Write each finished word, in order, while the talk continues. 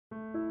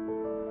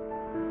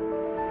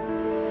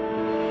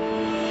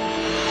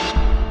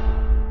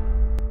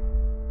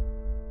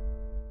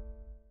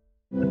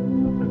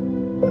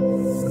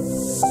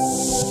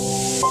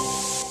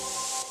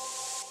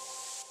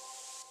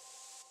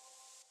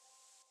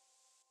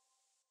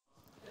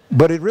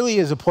But it really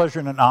is a pleasure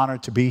and an honor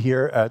to be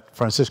here at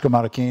Francisco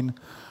Marroquín.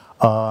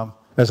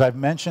 As I've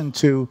mentioned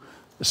to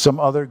some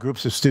other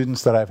groups of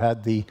students that I've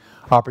had the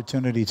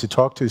opportunity to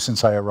talk to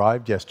since I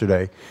arrived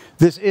yesterday,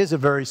 this is a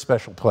very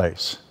special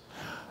place.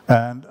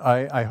 And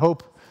I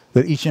hope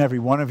that each and every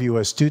one of you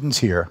as students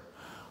here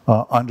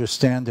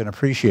understand and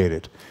appreciate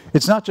it.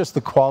 It's not just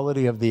the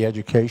quality of the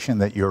education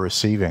that you're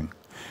receiving,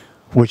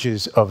 which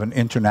is of an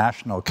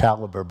international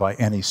caliber by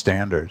any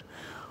standard,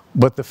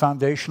 but the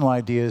foundational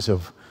ideas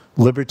of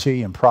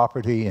liberty and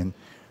property and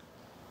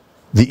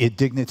the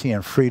dignity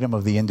and freedom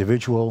of the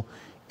individual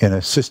in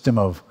a system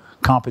of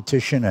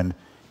competition and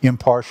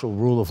impartial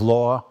rule of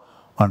law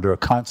under a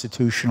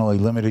constitutionally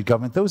limited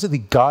government. Those are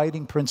the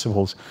guiding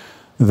principles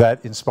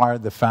that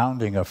inspired the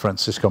founding of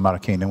Francisco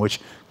Marroquín, and which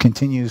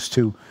continues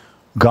to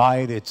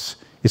guide its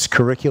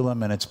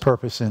curriculum and its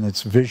purpose and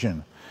its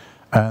vision.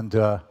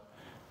 And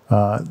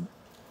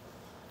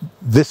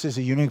this is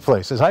a unique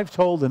place. As I've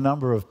told a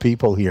number of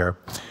people here,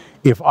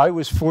 if I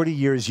was 40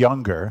 years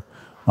younger,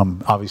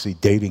 I'm obviously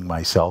dating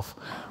myself,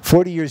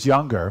 40 years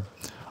younger,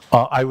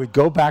 I would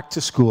go back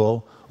to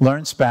school,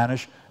 learn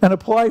Spanish, and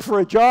apply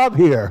for a job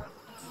here.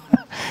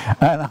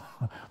 And,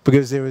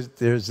 because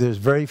there's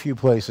very few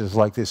places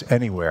like this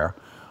anywhere,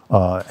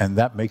 and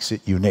that makes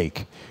it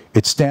unique.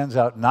 It stands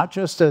out not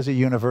just as a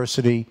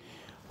university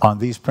on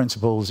these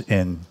principles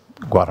in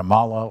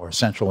Guatemala or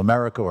Central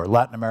America or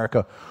Latin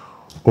America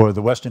or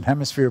the Western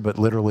Hemisphere, but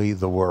literally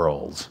the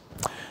world.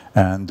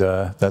 And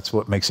that's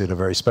what makes it a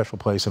very special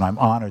place, and I'm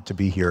honored to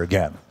be here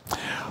again.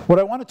 What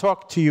I want to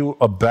talk to you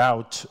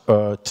about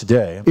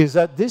today is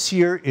that this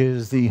year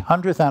is the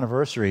 100th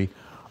anniversary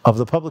of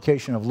the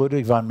publication of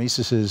Ludwig von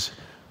Mises's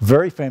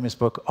very famous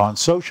book on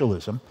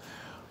socialism,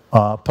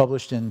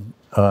 published in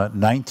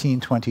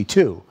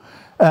 1922.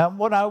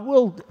 What I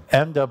will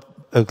end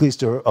up at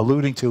least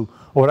alluding to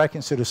what I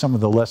consider some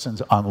of the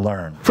lessons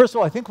unlearned. First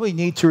of all, I think we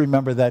need to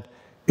remember that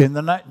in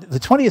the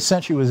 20th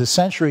century was a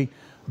century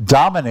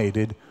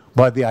dominated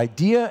by the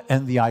idea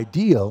and the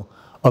ideal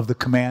of the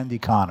command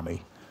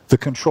economy, the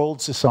controlled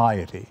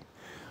society,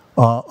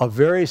 of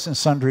various and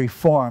sundry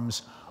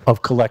forms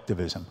of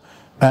collectivism.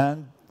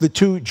 And the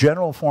two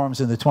general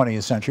forms in the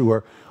 20th century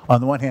were,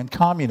 on the one hand,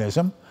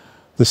 communism,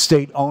 the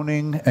state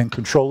owning and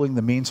controlling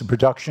the means of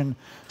production,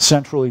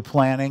 centrally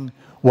planning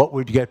what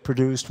would get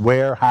produced,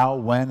 where, how,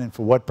 when, and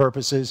for what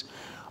purposes.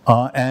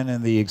 And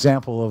in the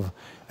example of,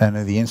 and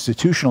in the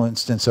institutional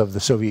instance of the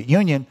Soviet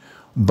Union,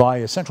 by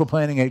a central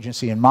planning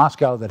agency in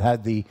Moscow that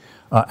had the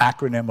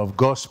acronym of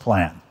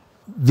Gosplan.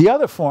 The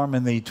other form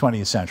in the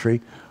 20th century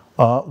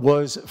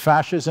was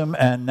fascism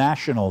and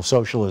National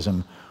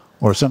Socialism,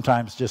 or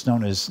sometimes just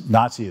known as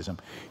Nazism.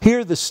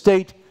 Here, the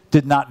state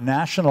did not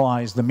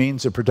nationalize the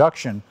means of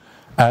production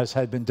as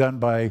had been done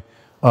by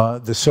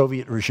the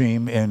Soviet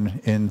regime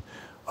in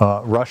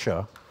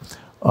Russia,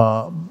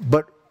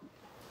 but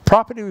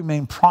property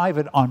remained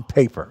private on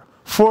paper.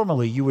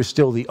 Formally, you were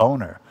still the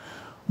owner.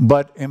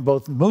 But in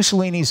both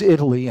Mussolini's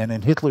Italy and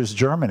in Hitler's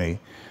Germany,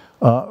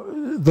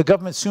 the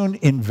government soon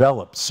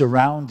enveloped,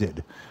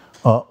 surrounded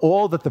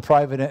all that the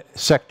private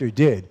sector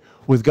did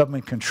with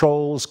government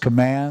controls,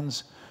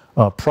 commands,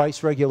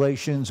 price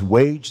regulations,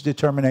 wage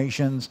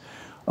determinations.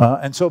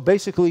 And so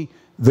basically,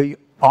 the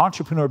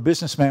entrepreneur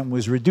businessman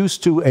was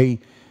reduced to an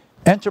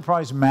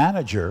enterprise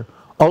manager,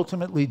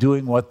 ultimately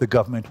doing what the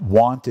government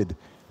wanted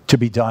to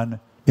be done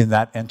in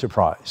that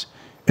enterprise.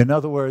 In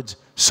other words,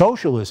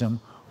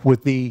 socialism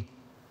with the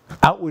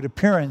outward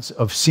appearance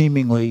of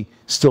seemingly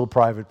still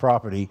private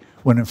property,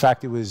 when in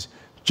fact it was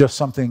just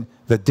something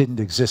that didn't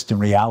exist in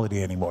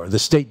reality anymore. The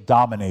state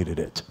dominated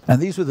it.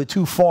 And these were the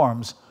two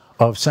forms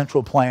of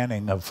central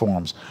planning of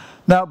forms.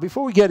 Now,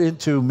 before we get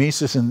into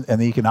Mises and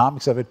the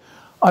economics of it,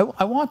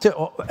 I want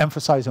to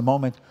emphasize a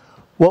moment,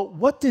 well,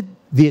 what did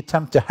the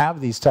attempt to have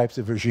these types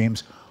of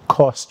regimes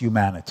cost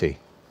humanity?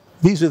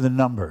 These are the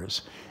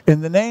numbers.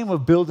 In the name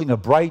of building a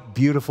bright,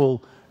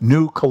 beautiful,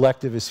 new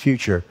collectivist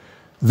future,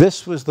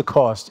 this was the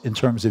cost in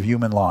terms of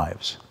human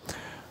lives.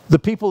 The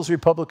People's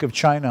Republic of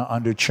China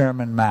under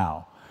Chairman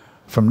Mao,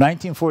 from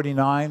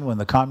 1949, when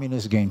the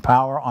communists gained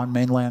power on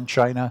mainland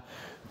China,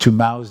 to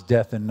Mao's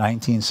death in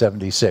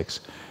 1976.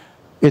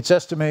 It's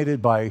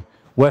estimated by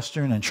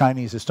Western and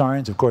Chinese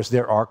historians, of course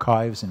their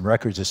archives and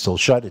records are still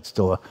shut, it's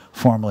still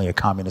formally a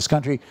communist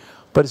country,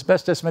 but it's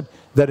best estimate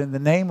that in the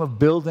name of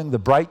building the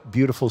bright,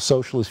 beautiful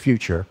socialist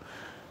future,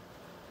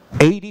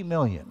 80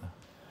 million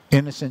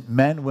innocent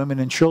men, women,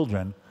 and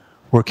children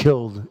were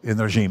killed in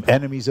the regime.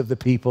 Enemies of the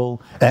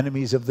people,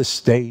 enemies of the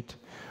state,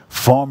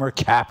 former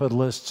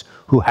capitalists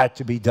who had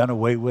to be done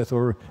away with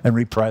and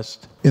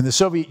repressed. In the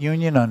Soviet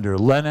Union under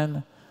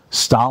Lenin,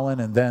 Stalin,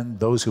 and then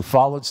those who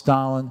followed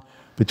Stalin,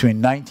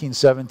 between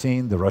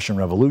 1917, the Russian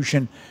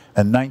Revolution,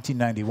 and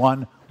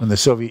 1991, when the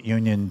Soviet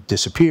Union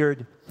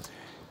disappeared,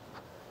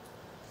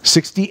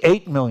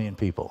 68 million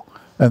people.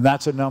 And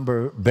that's a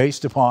number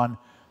based upon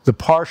the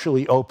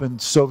partially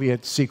opened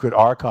Soviet secret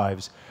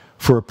archives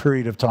for a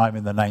period of time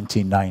in the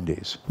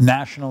 1990s.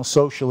 National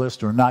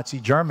Socialist or Nazi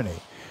Germany.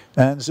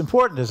 And it's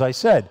important, as I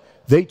said,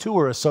 they too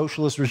were a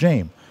socialist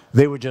regime.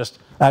 They were just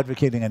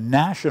advocating a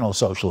national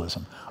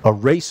socialism, a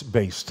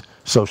race-based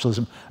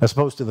socialism, as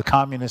opposed to the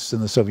communists in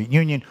the Soviet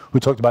Union who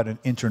talked about an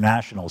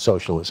international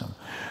socialism.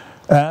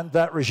 And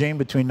that regime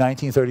between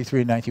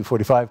 1933 and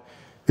 1945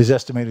 is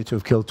estimated to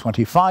have killed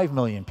 25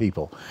 million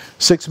people.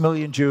 6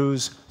 million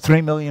Jews,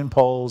 3 million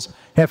Poles,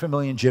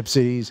 500,000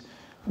 Gypsies,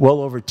 well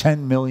over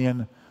 10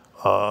 million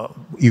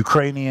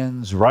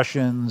Ukrainians,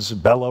 Russians,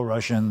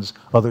 Belarusians,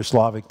 other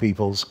Slavic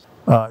peoples.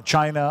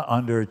 China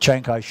under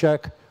Chiang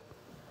Kai-shek,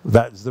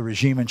 that's the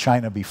regime in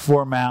China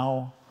before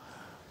Mao,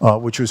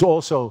 which was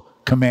also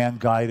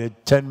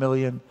command-guided, 10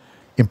 million.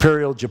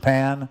 Imperial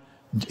Japan,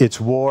 its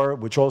war,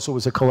 which also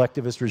was a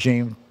collectivist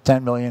regime,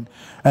 10 million.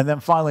 And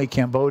then finally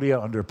Cambodia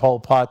under Pol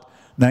Pot,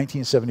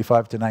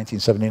 1975 to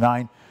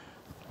 1979,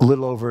 a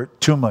little over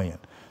 2 million.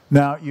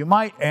 Now, you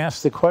might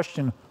ask the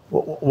question,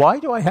 why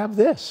do I have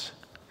this?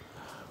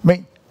 I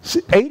mean,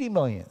 80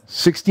 million,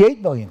 68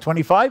 million,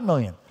 25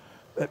 million.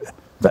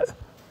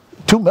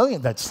 2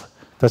 million,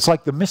 that's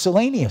like the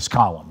miscellaneous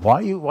column.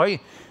 Why?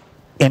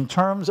 In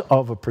terms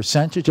of a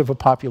percentage of a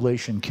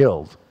population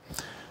killed,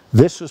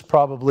 this was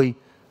probably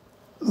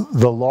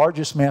the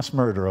largest mass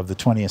murder of the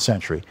 20th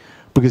century,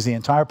 because the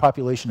entire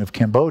population of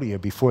Cambodia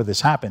before this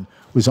happened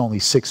was only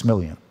 6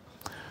 million.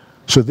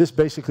 So this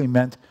basically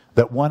meant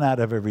that 1 out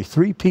of every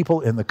 3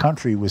 people in the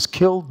country was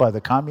killed by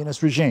the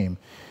communist regime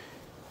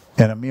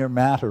in a mere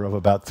matter of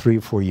about 3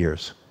 or 4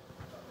 years.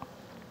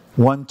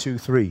 1, 2,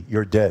 3,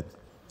 you're dead.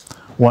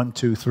 1,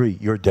 2, 3,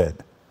 you're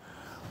dead.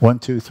 1,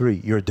 2,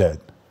 3, you're dead.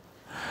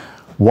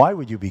 Why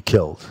would you be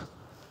killed?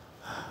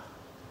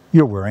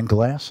 You're wearing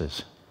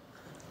glasses.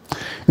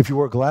 If you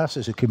wore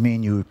glasses, it could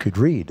mean you could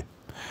read.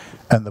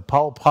 And the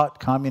Pol Pot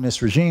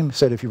communist regime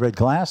said if you read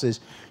glasses,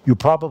 you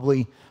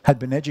probably had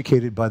been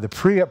educated by the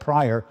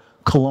prior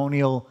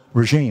colonial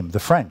regime, the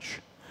French.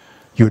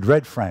 You had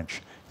read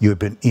French. You had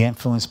been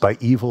influenced by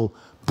evil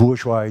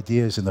bourgeois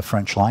ideas in the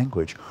French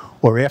language.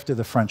 Or after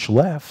the French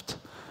left,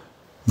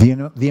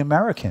 the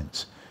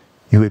Americans.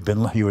 You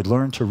had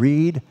learned to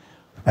read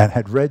and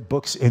had read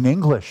books in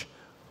English,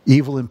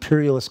 evil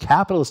imperialist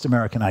capitalist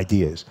American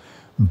ideas.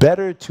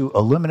 Better to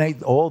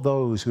eliminate all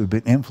those who had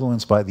been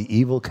influenced by the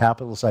evil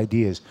capitalist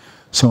ideas,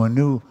 so a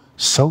new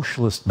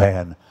socialist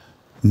man,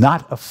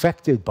 not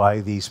affected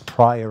by these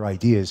prior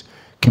ideas,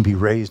 can be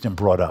raised and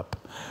brought up.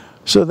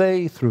 So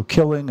they, through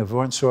killing of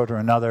one sort or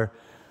another,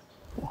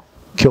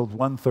 killed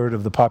 1/3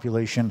 of the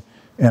population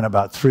in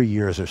about 3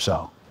 years or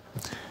so.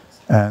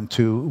 And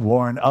to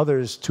warn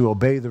others to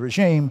obey the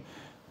regime,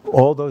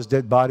 all those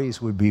dead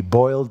bodies would be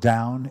boiled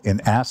down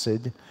in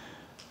acid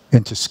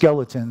into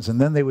skeletons,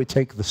 and then they would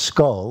take the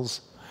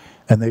skulls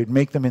and they'd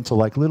make them into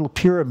like little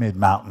pyramid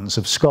mountains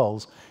of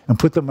skulls and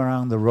put them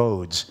around the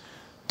roads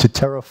to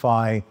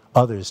terrify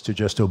others to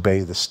just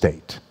obey the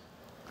state.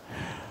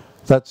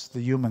 That's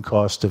the human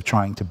cost of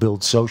trying to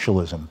build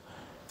socialism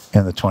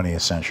in the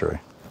 20th century.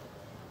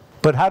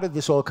 But how did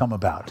this all come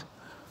about?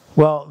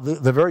 Well,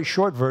 the very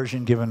short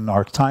version, given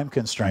our time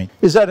constraint,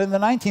 is that in the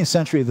 19th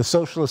century, the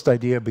socialist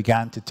idea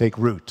began to take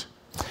root.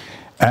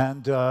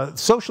 And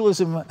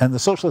socialism and the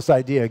socialist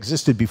idea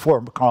existed before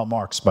Karl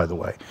Marx, by the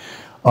way.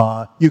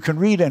 You can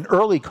read an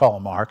early Karl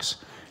Marx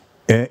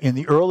in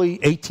the early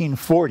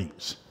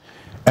 1840s,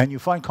 and you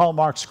find Karl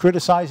Marx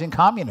criticizing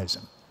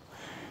communism.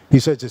 He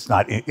says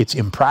it's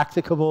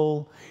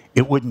impracticable,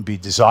 it wouldn't be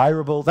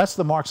desirable. That's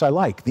the Marx I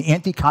like, the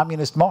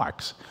anti-communist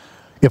Marx.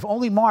 If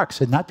only Marx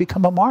had not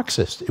become a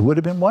Marxist, it would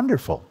have been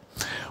wonderful.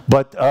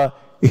 But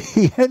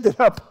he ended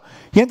up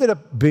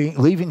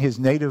leaving his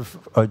native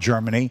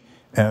Germany.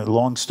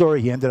 Long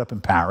story, he ended up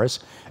in Paris,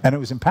 and it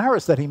was in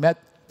Paris that he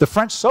met the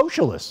French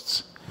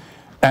socialists.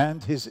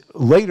 And his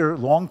later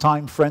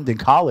longtime friend and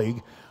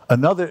colleague,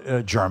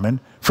 another German,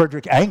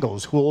 Friedrich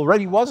Engels, who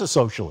already was a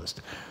socialist.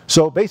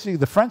 So basically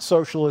the French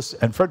socialists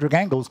and Friedrich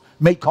Engels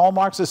made Karl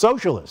Marx a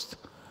socialist.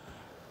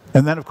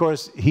 And then, of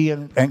course, he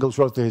and Engels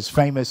wrote his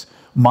famous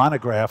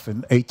monograph in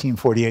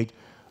 1848,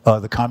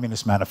 the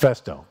Communist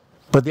Manifesto.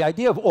 But the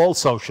idea of all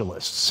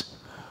socialists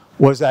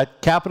was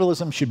that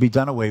capitalism should be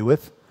done away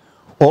with,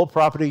 all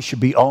property should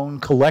be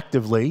owned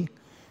collectively.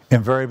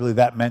 Invariably,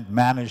 that meant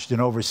managed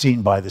and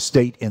overseen by the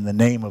state in the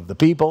name of the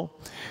people.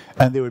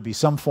 And there would be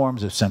some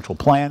forms of central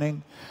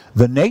planning.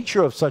 The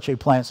nature of such a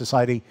planned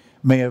society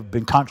may have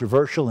been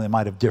controversial, and they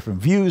might have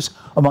different views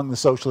among the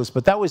socialists,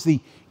 but that was the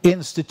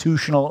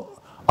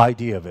institutional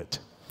idea of it.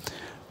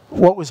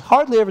 What was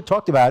hardly ever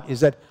talked about is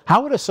that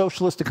how would a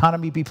socialist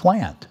economy be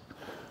planned?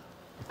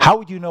 How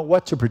would you know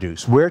what to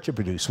produce, where to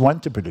produce,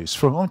 when to produce,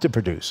 for whom to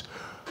produce,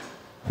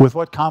 with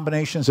what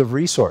combinations of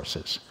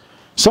resources?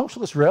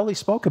 Socialists rarely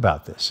spoke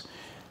about this.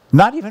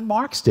 Not even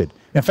Marx did.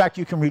 In fact,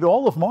 you can read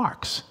all of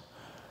Marx,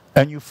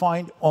 and you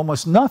find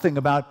almost nothing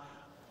about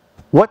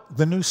what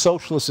the new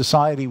socialist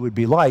society would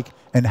be like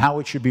and how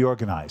it should be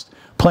organized.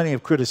 Plenty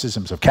of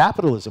criticisms of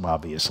capitalism,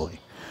 obviously.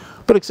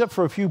 But except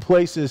for a few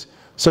places,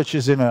 such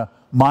as in a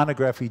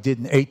monograph he did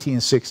in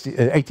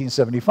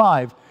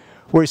 1875,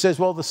 where he says,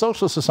 well, the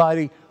socialist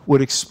society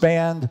would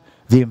expand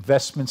the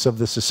investments of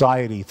the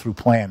society through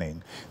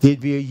planning. There'd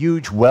be a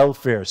huge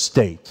welfare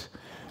state.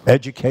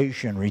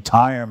 education,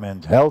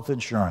 retirement, health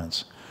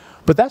insurance.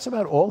 But that's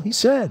about all he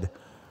said.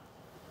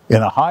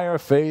 In a higher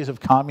phase of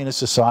communist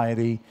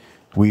society,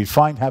 we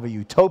have a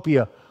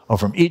utopia of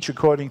from each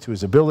according to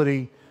his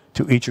ability,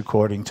 to each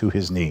according to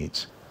his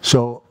needs.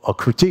 So a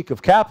critique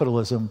of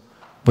capitalism,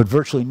 but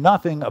virtually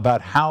nothing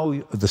about how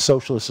the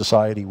socialist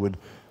society would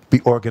be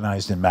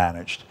organized and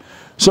managed.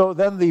 So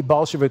then the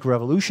Bolshevik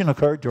Revolution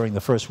occurred during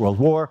the First World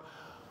War,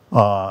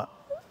 following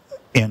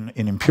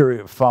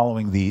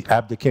the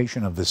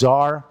abdication of the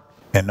Tsar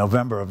in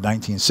November of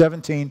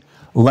 1917.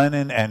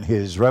 Lenin and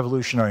his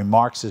revolutionary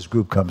Marxist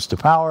group comes to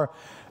power,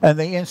 and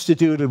they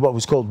instituted what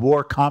was called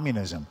war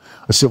communism.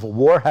 A civil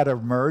war had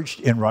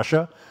emerged in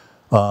Russia.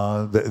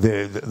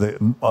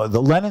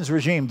 Lenin's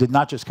regime did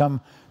not just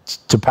come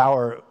to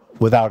power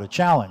without a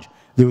challenge.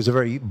 There was a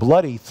very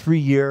bloody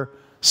 3-year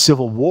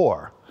civil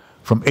war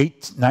from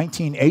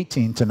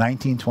 1918 to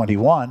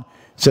 1921.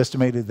 It's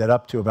estimated that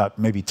up to about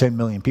maybe 10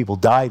 million people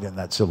died in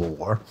that civil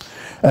war.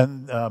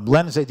 And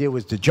Lenin's idea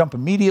was to jump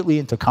immediately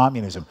into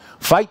communism,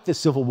 fight the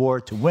civil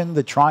war to win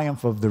the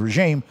triumph of the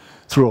regime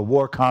through a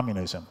war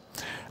communism.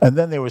 And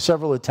then there were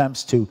several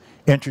attempts to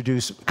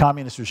introduce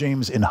communist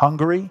regimes in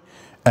Hungary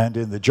and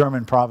in the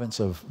German province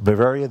of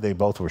Bavaria. They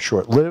both were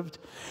short-lived.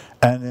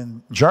 And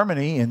in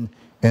Germany,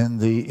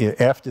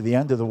 after the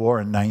end of the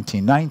war in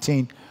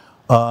 1919,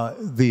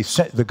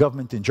 the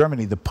government in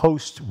Germany, the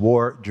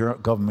post-war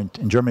government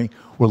in Germany,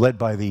 were led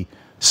by the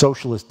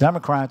Socialist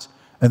Democrats,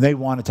 and they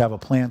wanted to have a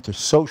plan to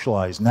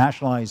socialize,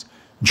 nationalize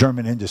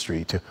German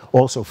industry, to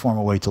also form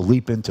a way to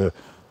leap into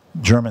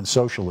German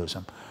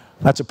socialism.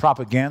 That's a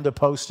propaganda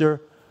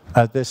poster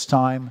at this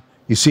time.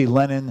 You see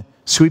Lenin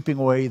sweeping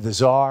away the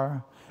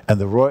Tsar and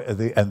the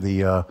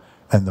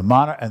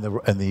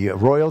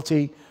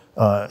royalty,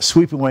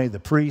 sweeping away the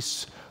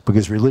priests,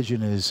 because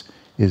religion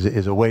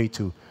is a way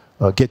to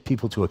get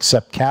people to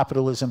accept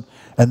capitalism,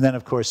 and then,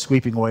 of course,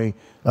 sweeping away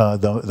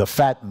the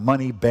fat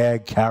money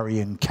bag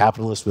carrying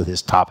capitalist with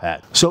his top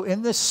hat. So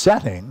in this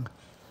setting,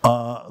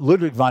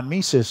 Ludwig von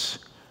Mises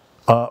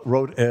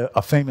wrote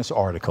a famous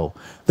article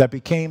that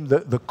became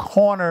the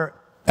corner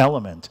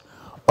element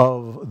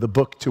of the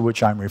book to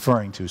which I'm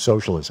referring to,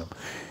 Socialism.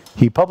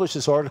 He published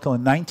this article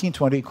in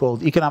 1920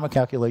 called Economic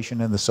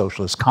Calculation in the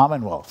Socialist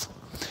Commonwealth.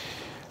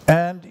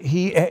 And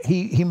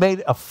he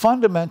made a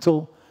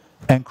fundamental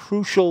and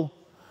crucial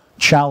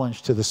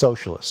challenge to the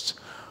socialists.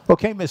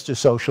 Okay, Mr.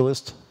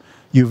 Socialist,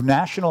 you've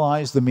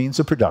nationalized the means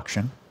of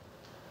production.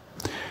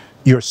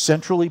 You're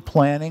centrally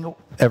planning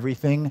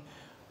everything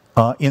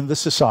in the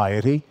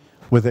society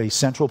with a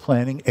central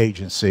planning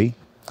agency.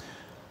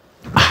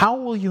 How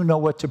will you know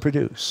what to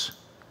produce?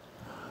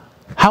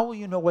 How will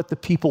you know what the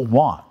people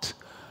want?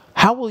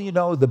 How will you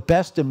know the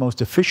best and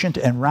most efficient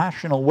and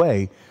rational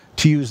way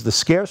to use the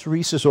scarce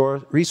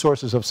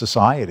resources of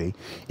society,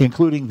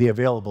 including the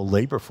available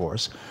labor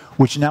force,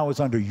 which now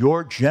is under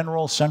your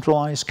general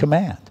centralized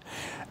command,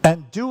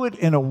 and do it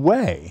in a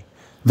way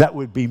that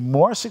would be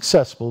more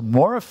successful,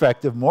 more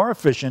effective, more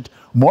efficient,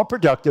 more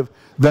productive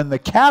than the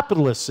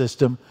capitalist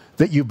system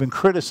that you've been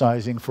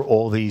criticizing for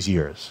all these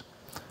years?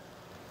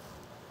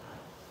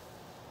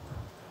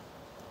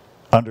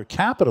 Under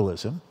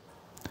capitalism,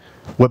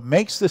 what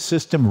makes the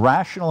system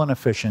rational and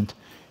efficient,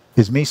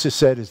 as Mises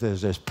said, is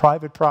there's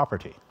private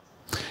property.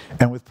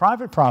 And with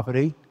private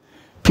property,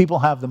 people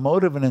have the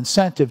motive and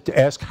incentive to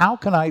ask, how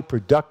can I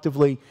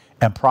productively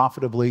and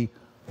profitably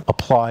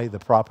apply the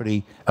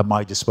property at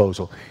my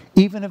disposal?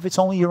 Even if it's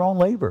only your own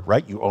labor,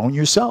 right? You own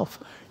yourself.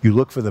 You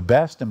look for the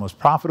best and most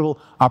profitable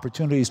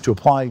opportunities to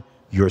apply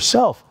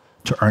yourself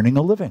to earning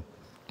a living.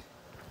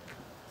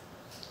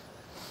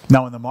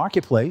 Now, in the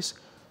marketplace,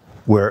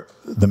 where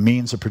the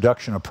means of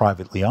production are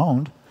privately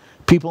owned,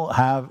 people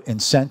have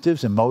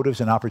incentives and motives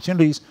and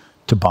opportunities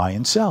to buy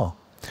and sell.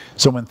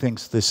 Someone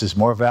thinks this is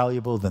more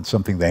valuable than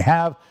something they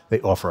have. They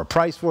offer a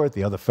price for it.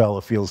 The other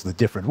fellow feels the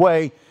different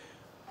way.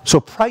 So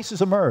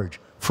prices emerge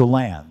for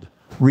land,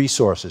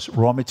 resources,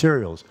 raw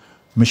materials,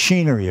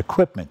 machinery,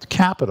 equipment,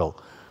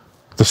 capital,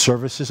 the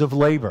services of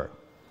labor.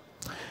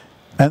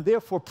 And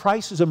therefore,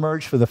 prices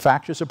emerge for the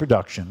factors of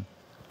production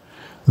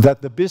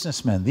that the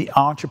businessmen, the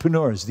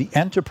entrepreneurs, the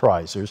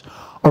enterprisers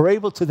are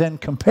able to then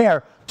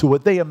compare to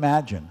what they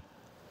imagine,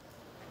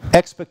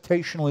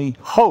 expectationally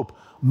hope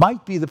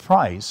might be the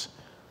price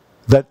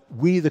that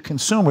we, the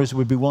consumers,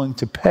 would be willing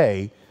to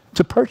pay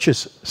to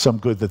purchase some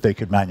good that they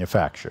could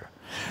manufacture.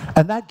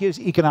 And that gives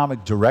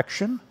economic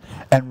direction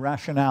and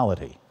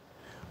rationality,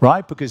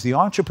 right? Because the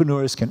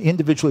entrepreneurs can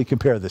individually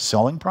compare the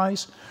selling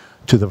price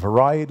to the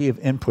variety of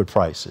input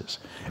prices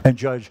and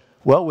judge,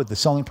 well, would the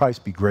selling price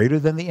be greater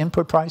than the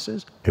input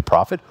prices, a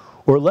profit,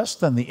 or less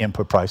than the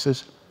input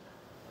prices,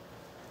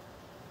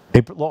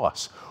 a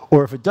loss?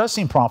 Or if it does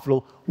seem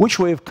profitable, which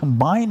way of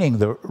combining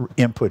the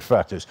input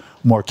factors?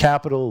 More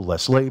capital,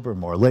 less labor,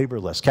 more labor,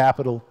 less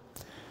capital,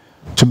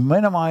 to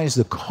minimize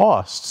the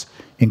costs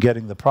in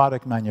getting the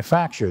product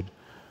manufactured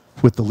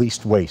with the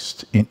least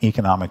waste in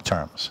economic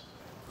terms.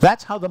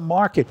 That's how the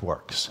market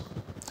works.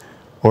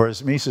 Or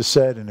as Mises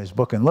said in his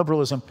book on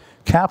liberalism,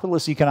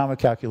 capitalist economic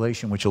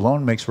calculation, which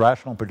alone makes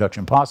rational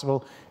production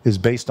possible, is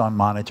based on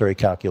monetary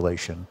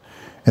calculation.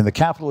 In the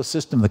capitalist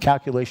system, the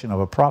calculation of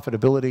a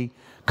profitability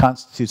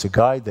constitutes a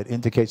guide that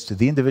indicates to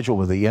the individual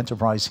whether the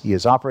enterprise he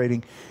is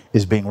operating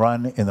is being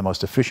run in the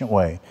most efficient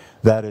way.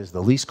 That is,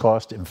 the least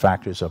cost in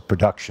factors of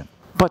production.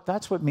 But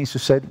that's what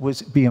Mises said would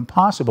be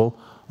impossible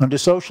under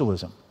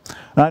socialism.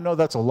 And I know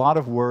that's a lot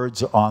of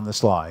words on the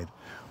slide,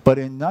 but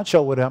in a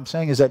nutshell, what I'm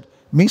saying is that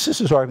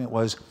Mises' argument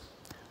was,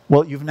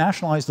 well, you've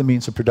nationalized the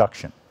means of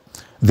production.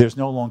 There's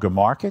no longer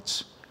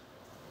markets,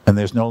 and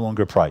there's no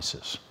longer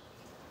prices.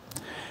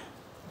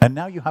 And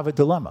now you have a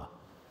dilemma.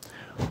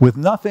 With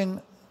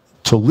nothing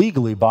to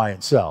legally buy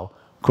and sell,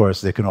 of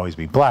course, there can always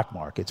be black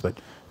markets, but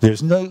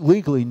there's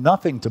legally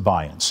nothing to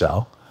buy and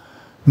sell.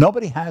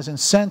 Nobody has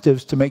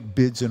incentives to make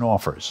bids and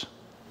offers.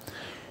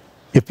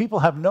 If people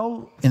have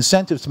no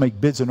incentives to make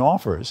bids and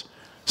offers,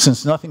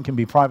 since nothing can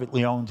be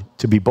privately owned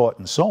to be bought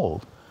and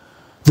sold,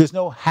 there's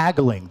no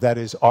haggling, that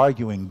is,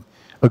 arguing,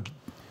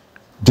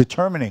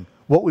 determining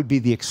what would be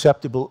the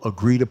acceptable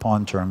agreed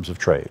upon terms of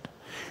trade.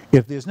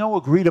 If there's no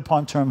agreed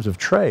upon terms of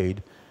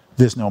trade,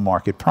 there's no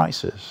market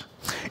prices.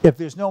 If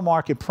there's no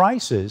market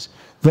prices,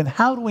 then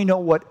how do we know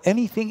what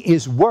anything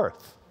is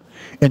worth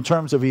in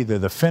terms of either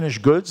the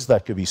finished goods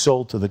that could be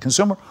sold to the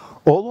consumer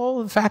or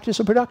all the factors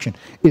of production?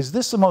 Is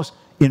this the most,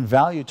 in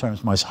value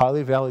terms, most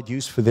highly valued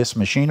use for this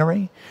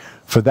machinery,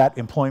 for that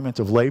employment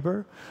of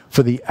labor,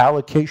 for the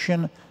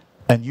allocation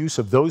and use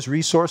of those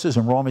resources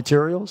and raw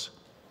materials?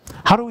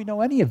 How do we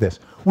know any of this?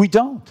 We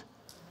don't.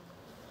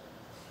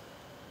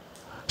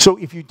 So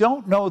if you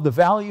don't know the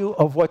value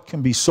of what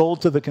can be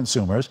sold to the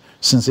consumers,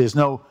 since there's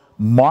no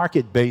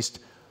market-based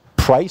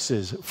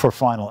prices for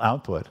final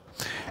output,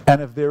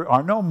 and if there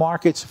are no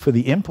markets for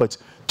the inputs,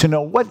 to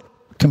know what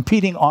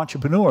competing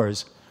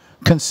entrepreneurs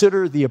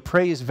consider the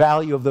appraised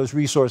value of those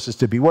resources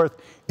to be worth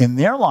in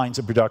their lines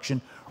of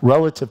production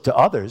relative to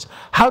others,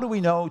 how do we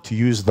know, to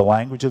use the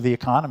language of the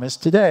economists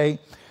today,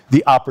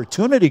 the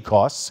opportunity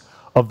costs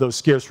of those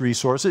scarce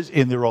resources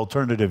in their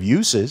alternative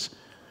uses,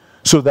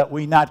 so that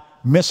we not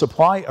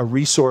misapply a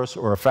resource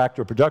or a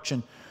factor of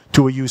production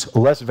to a use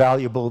less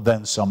valuable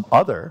than some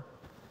other?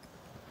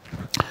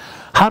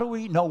 How do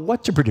we know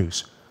what to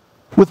produce?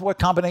 With what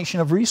combination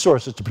of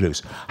resources to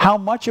produce? How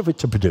much of it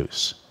to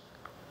produce?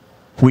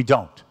 We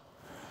don't.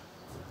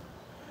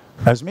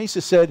 As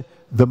Mises said,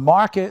 the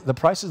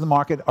prices of the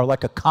market are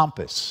like a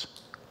compass.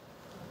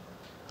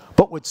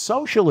 But what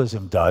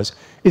socialism does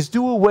is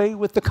do away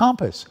with the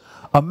compass.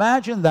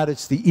 Imagine that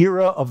it's the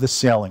era of the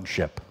sailing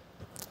ship.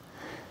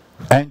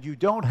 And you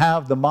don't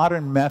have the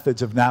modern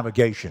methods of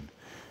navigation.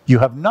 You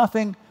have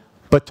nothing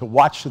but to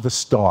watch the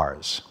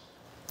stars.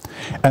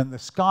 And the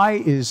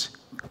sky is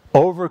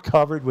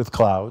overcovered with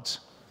clouds,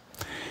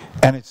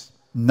 and it's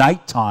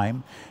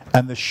nighttime,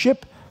 and the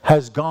ship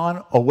has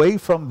gone away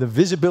from the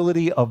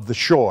visibility of the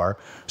shore,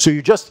 so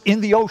you're just in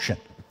the ocean.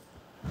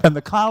 And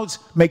the clouds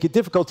make it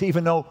difficult to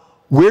even know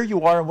where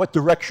you are and what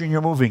direction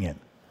you're moving in.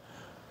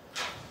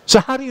 So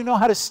how do you know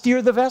how to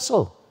steer the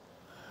vessel?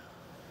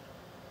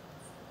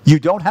 You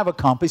don't have a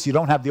compass, you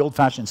don't have the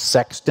old-fashioned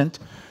sextant,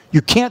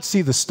 you can't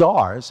see the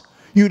stars,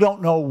 you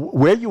don't know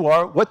where you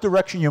are, what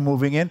direction you're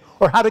moving in,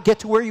 or how to get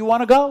to where you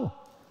want to go.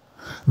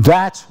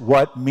 That's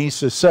what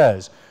Mises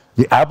says.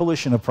 The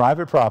abolition of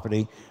private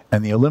property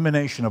and the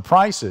elimination of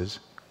prices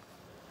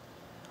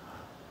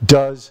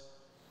does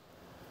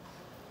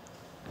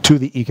to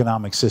the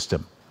economic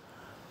system.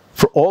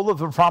 For all of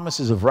the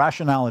promises of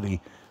rationality,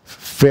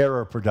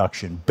 fairer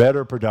production,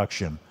 better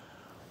production,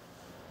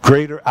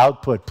 greater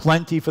output,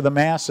 plenty for the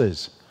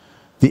masses,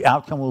 the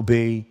outcome will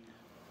be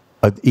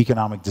an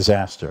economic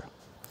disaster.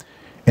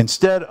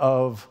 Instead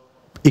of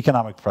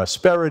economic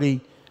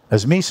prosperity,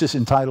 as Mises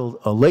entitled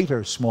a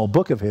later small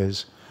book of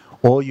his,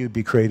 all you'd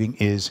be creating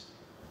is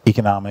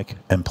economic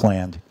and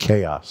planned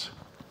chaos.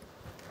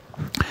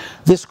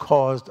 This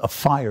caused a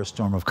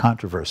firestorm of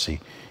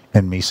controversy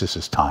in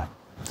Mises' time.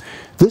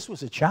 This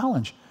was a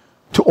challenge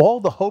to all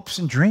the hopes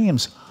and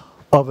dreams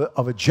of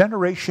a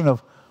generation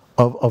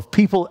of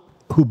people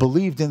who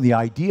believed in the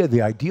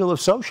ideal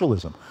of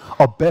socialism,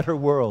 a better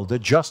world, a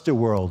juster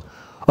world,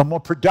 a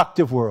more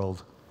productive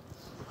world,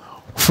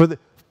 for the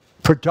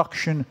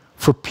production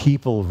for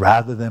people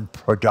rather than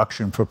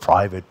production for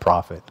private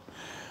profit.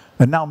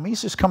 And now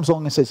Mises comes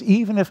along and says,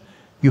 even if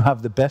you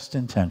have the best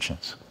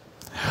intentions,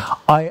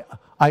 I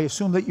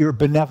assume that you're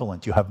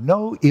benevolent, you have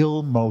no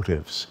ill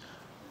motives,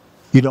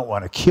 you don't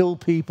want to kill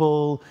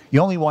people, you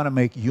only want to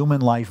make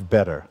human life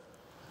better.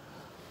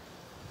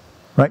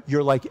 Right?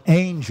 You're like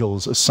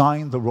angels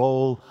assigned the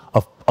role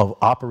of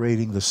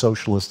operating the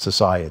socialist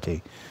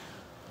society.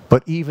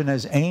 But even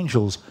as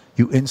angels,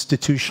 you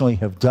institutionally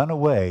have done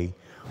away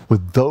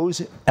with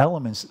those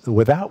elements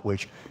without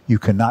which you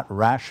cannot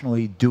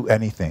rationally do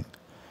anything,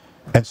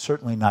 and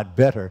certainly not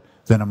better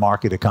than a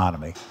market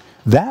economy.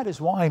 That is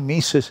why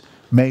Mises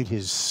made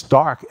his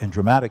stark and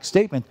dramatic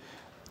statement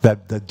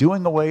that the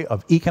doing away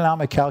of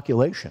economic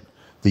calculation,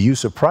 the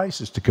use of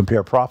prices to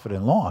compare profit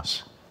and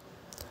loss,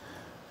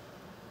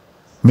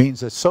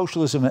 means that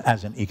socialism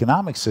as an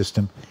economic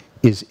system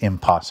is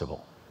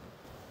impossible.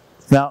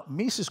 Now,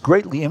 Mises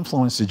greatly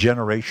influenced a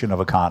generation of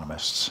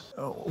economists.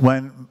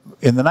 When,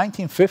 in the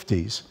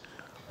 1950s,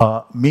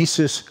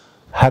 Mises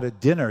had a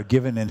dinner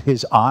given in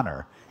his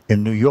honor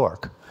in New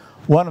York,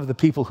 one of the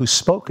people who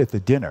spoke at the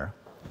dinner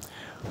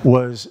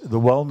was the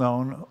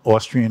well-known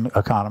Austrian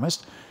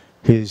economist,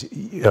 his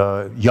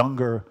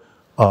younger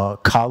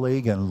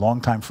colleague and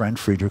longtime friend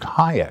Friedrich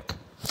Hayek.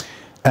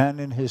 And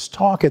in his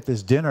talk at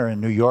this dinner in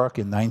New York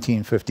in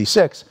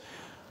 1956,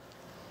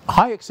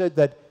 Hayek said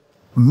that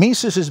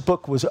Mises's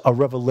book was a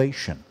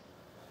revelation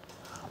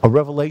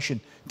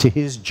to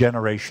his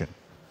generation,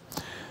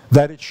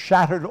 that it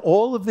shattered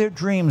all of their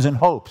dreams and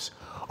hopes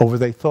over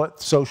they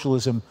thought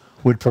socialism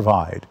would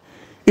provide.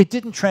 It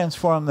didn't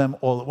transform them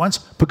all at once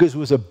because it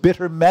was a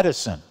bitter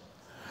medicine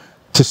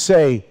to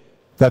say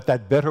that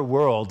that better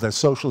world that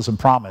socialism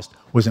promised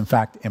was in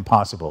fact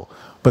impossible,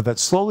 but that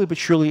slowly but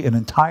surely an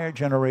entire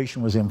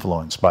generation was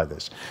influenced by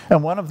this.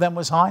 And one of them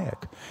was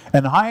Hayek.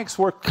 And Hayek's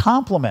work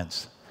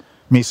complements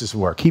Mises'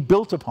 work. He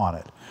built upon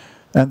it.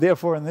 And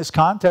therefore, in this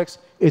context,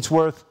 it's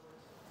worth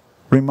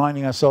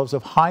reminding ourselves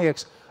of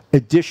Hayek's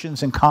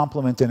additions and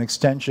complement and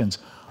extensions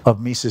of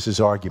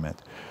Mises'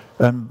 argument.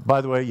 And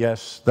by the way,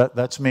 yes,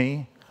 that's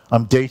me.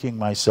 I'm dating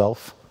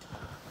myself.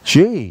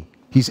 Gee,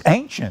 he's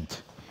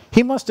ancient.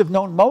 He must have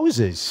known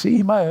Moses.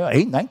 See,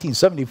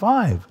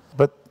 1975.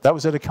 But that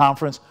was at a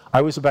conference.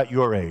 I was about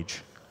your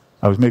age.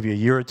 I was maybe a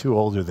year or two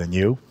older than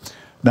you.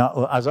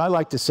 Now, as I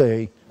like to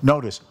say,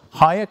 notice,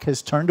 Hayek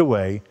has turned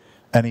away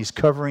and he's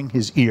covering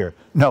his ear.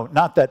 No,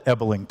 not that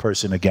Ebeling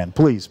person again.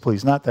 Please,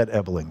 please, not that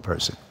Ebeling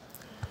person.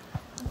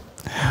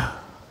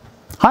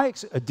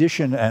 Hayek's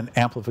addition and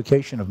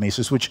amplification of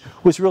Mises, which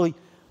was really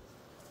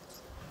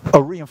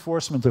a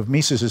reinforcement of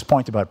Mises's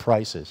point about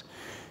prices,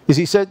 is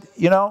he said,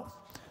 you know,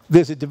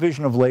 there's a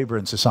division of labor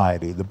in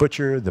society, the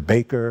butcher, the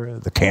baker,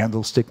 the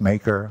candlestick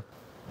maker.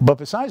 But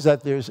besides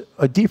that, there's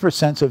a deeper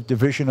sense of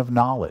division of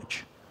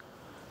knowledge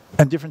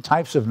and different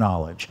types of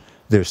knowledge.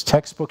 There's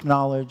textbook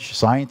knowledge,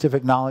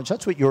 scientific knowledge.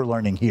 That's what you're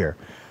learning here.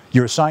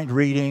 You're assigned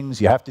readings.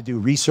 You have to do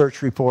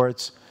research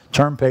reports,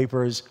 term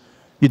papers.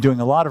 You're doing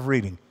a lot of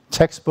reading.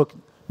 Textbook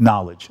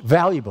knowledge,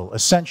 valuable,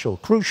 essential,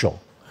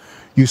 crucial.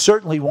 You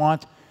certainly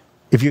want,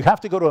 if you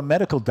have to go to a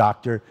medical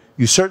doctor,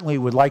 you certainly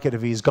would like it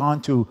if he's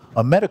gone to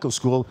a medical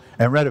school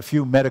and read a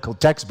few medical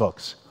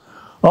textbooks.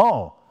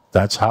 Oh,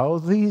 that's how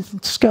the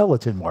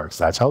skeleton works.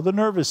 That's how the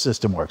nervous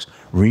system works.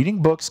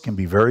 Reading books can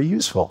be very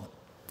useful.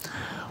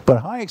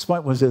 But Hayek's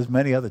point was there's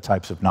many other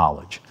types of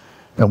knowledge.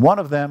 And one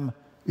of them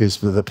is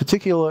the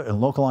particular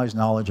and localized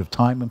knowledge of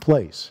time and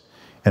place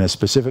in a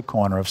specific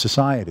corner of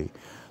society.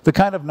 The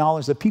kind of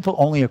knowledge that people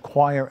only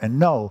acquire and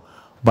know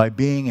by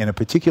being in a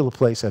particular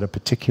place at a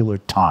particular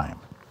time.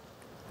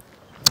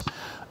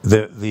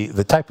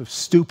 The type of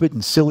stupid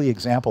and silly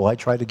example I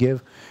try to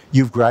give,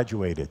 you've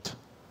graduated.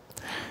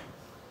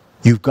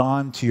 You've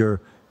gone to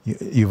your,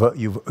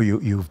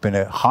 you've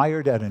been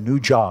hired at a new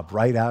job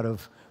right out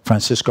of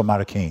Francisco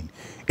Marroquín.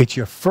 It's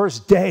your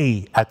first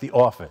day at the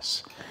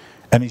office.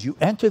 And as you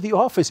enter the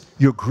office,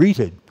 you're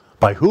greeted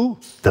by who?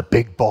 The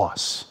big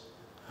boss.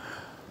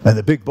 And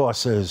the big boss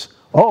says,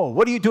 oh,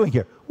 what are you doing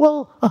here?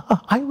 Well,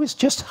 I was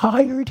just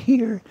hired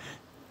here.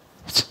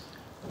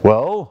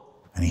 Well,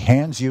 and he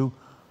hands you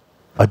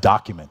a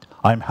document.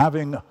 I'm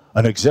having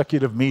an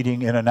executive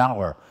meeting in an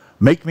hour.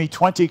 Make me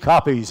 20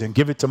 copies and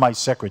give it to my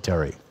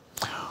secretary.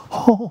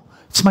 Oh,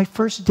 it's my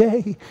first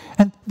day,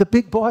 and the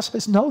big boss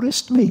has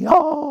noticed me.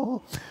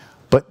 Oh.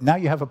 But now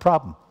you have a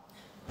problem.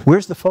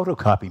 Where's the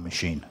photocopy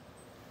machine?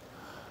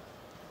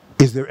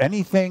 Is there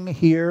anything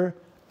here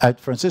at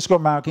Francisco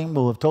Marroquín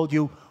will have told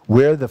you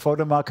where the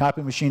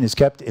photocopy machine is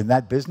kept in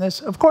that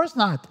business? Of course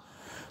not.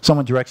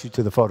 Someone directs you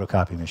to the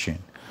photocopy machine.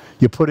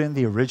 You put in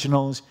the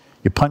originals,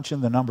 you punch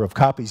in the number of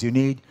copies you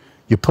need,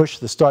 you push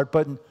the start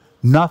button,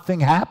 nothing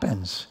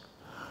happens.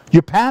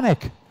 You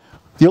panic.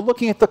 You're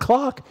looking at the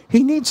clock.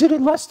 He needs it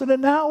in less than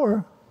an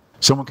hour.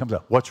 Someone comes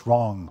up, what's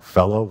wrong,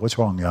 fellow? What's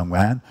wrong, young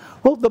man?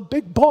 Well, the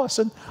big boss,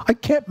 and I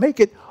can't make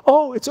it.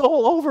 Oh, it's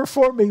all over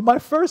for me. My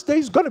first day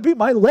is going to be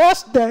my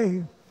last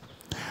day.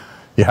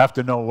 You have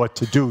to know what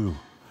to do.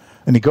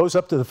 And he goes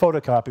up to the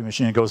photocopy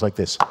machine and goes like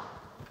this.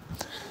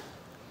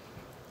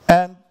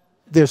 And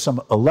there's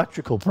some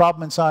electrical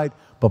problem inside,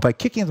 but by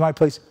kicking it in the right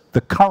place,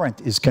 the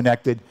current is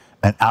connected,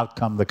 and out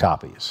come the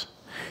copies.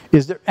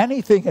 Is there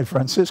anything in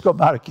Francisco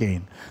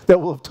Marroquín that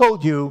will have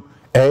told you,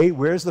 A,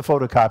 where's the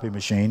photocopy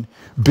machine,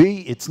 B,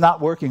 it's not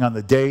working on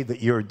the day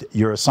that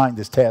you're assigned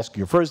this task,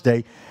 your first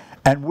day,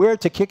 and where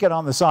to kick it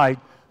on the side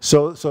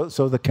so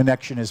the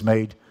connection is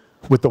made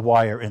with the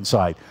wire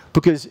inside?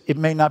 Because it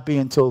may not be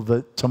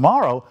until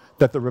tomorrow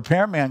that the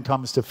repairman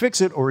comes to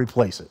fix it or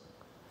replace it.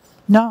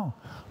 No.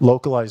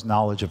 Localized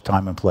knowledge of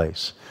time and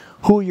place.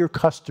 Who are your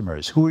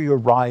customers? Who are your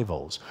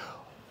rivals?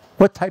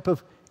 What type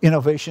of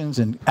innovations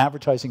and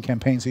advertising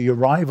campaigns are your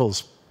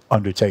rivals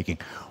undertaking?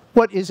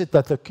 What is it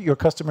that your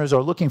customers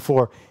are looking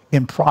for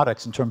in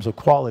products in terms of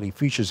quality,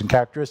 features, and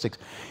characteristics?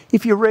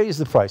 If you raise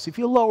the price, if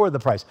you lower the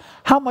price,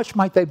 how much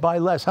might they buy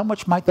less? How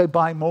much might they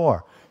buy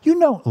more? You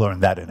don't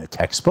learn that in a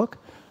textbook.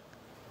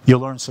 You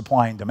learn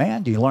supply and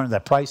demand. You learn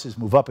that prices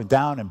move up and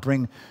down and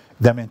bring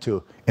them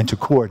into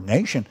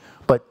coordination.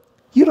 But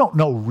you don't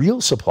know real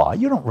supply.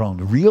 You don't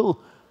learn real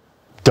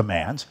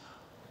demands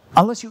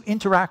unless you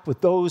interact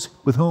with those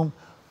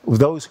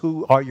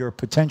who are your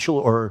potential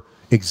or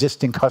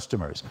existing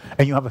customers,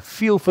 and you have a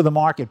feel for the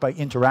market by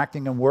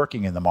interacting and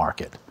working in the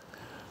market.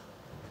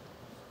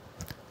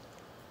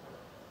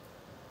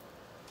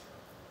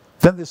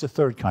 Then there's a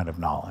third kind of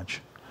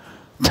knowledge,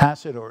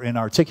 tacit or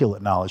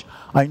inarticulate knowledge.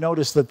 I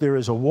noticed that there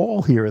is a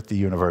wall here at the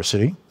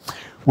university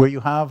where you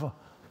have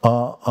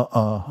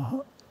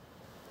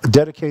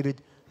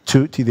dedicated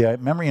to the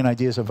memory and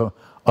ideas of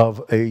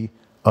a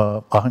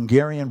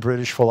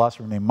Hungarian-British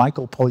philosopher named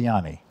Michael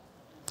Polanyi.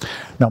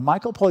 Now,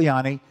 Michael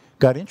Polanyi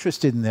got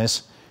interested in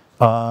this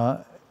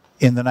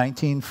in the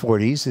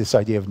 1940s, this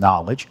idea of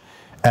knowledge,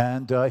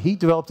 and he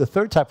developed a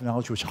third type of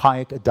knowledge which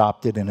Hayek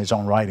adopted in his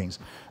own writings,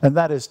 and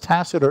that is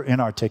tacit or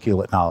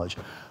inarticulate knowledge.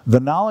 The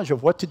knowledge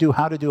of what to do,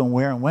 how to do, and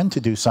where and when to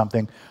do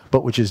something,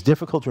 but which is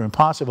difficult or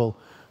impossible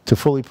to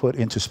fully put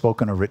into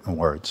spoken or written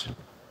words.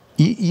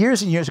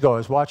 Years and years ago, I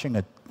was watching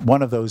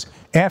one of those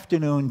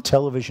afternoon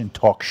television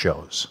talk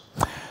shows.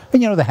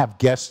 And, you know, they have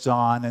guests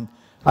on, and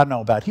I don't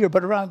know about here,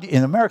 but around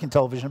in American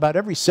television, about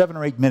every 7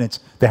 or 8 minutes,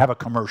 they have a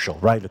commercial,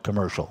 right? A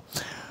commercial.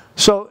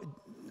 So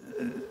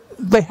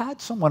they had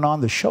someone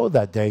on the show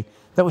that day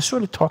that was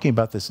sort of talking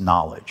about this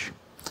knowledge.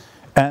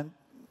 And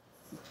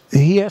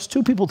he asked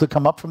two people to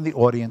come up from the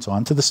audience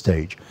onto the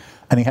stage,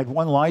 and he had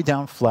one lie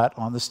down flat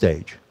on the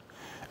stage.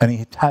 And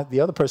he had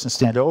the other person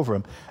stand over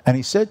him, and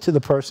he said to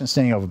the person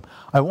standing over him,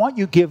 I want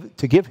you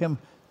to give him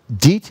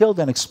detailed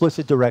and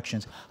explicit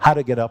directions how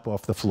to get up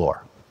off the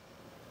floor.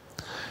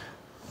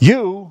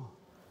 You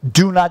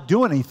do not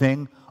do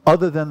anything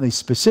other than the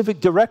specific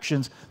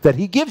directions that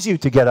he gives you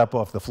to get up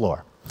off the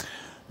floor.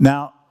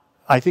 Now,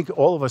 I think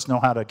all of us know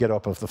how to get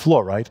up off the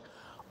floor, right?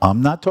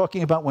 I'm not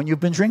talking about when you've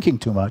been drinking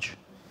too much.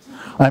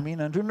 I mean,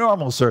 under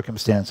normal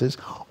circumstances,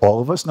 all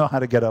of us know how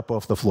to get up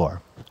off the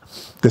floor.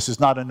 This is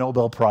not a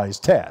Nobel Prize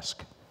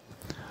task.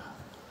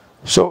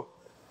 So,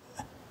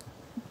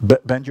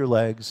 bend your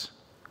legs,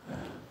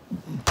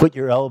 put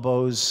your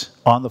elbows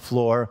on the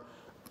floor,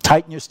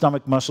 tighten your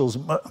stomach muscles,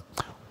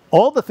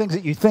 all the things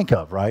that you think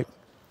of, right?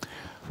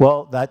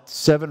 Well, that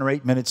 7 or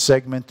 8 minute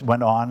segment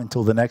went on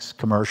until the next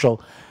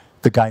commercial.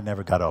 The guy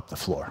never got off the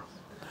floor.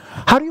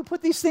 How do you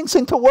put these things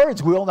into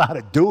words? We all know how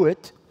to do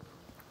it.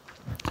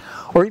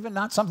 Or even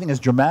not something as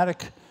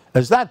dramatic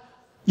as that.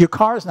 Your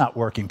car is not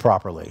working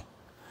properly.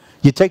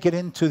 You take it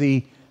into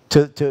the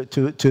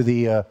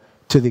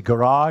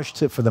garage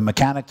for the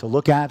mechanic to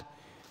look at.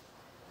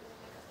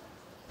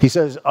 He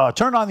says,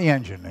 turn on the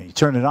engine. And you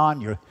turn it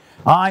on.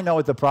 I know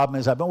what the problem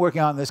is. I've been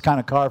working on this kind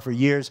of car for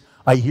years.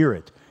 I hear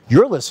it.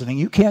 You're listening.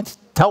 You can't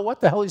tell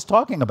what the hell he's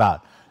talking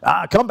about.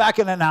 Come back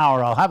in an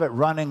hour. I'll have it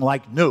running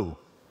like new.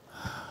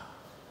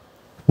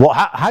 Well,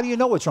 how do you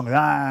know what's wrong?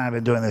 I've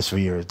been doing this for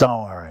years.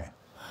 Don't worry.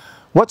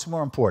 What's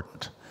more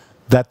important?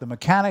 That the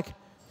mechanic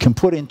can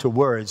put into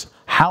words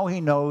how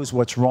he knows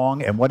what's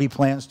wrong and what he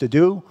plans to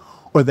do,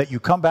 or that you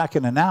come back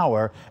in an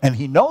hour and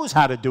he knows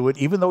how to do it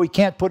even though he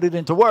can't put it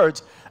into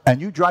words,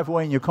 and you drive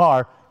away in your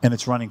car and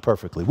it's running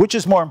perfectly. Which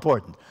is more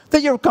important?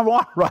 That you come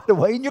on right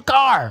away in your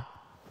car.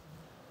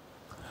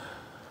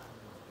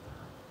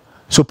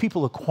 So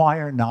people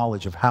acquire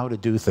knowledge of how to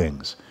do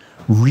things,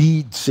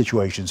 read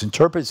situations,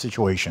 interpret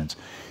situations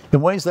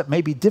in ways that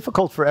may be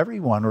difficult for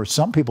everyone or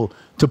some people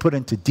to put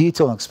into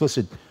detail and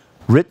explicit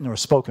written or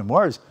spoken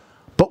words,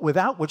 but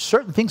without which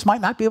certain things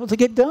might not be able to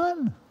get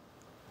done.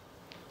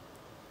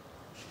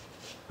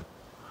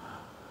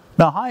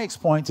 Now, Hayek's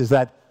point is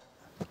that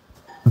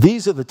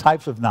these are the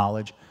types of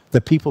knowledge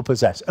that people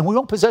possess. And we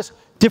don't possess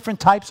different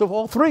types of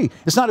all three.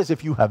 It's not as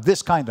if you have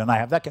this kind and I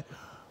have that kind.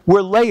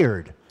 We're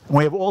layered. And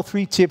we have all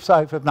three types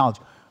of knowledge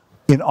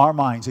in our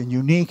minds, and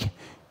unique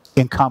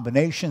in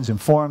combinations, in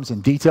forms,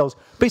 and details,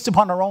 based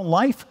upon our own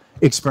life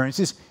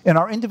experiences in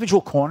our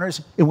individual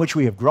corners in which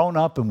we have grown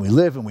up and we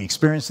live and we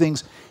experience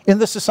things in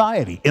the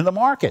society, in the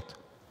market.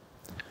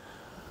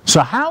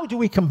 So how do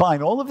we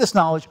combine all of this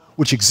knowledge,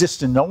 which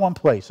exists in no one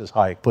place, as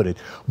Hayek put it,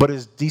 but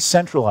is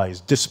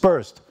decentralized,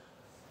 dispersed,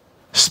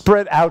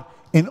 spread out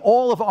in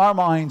all of our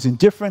minds in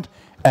different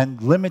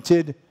and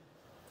limited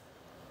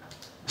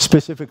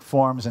specific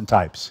forms and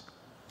types?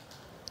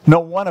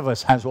 No one of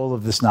us has all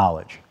of this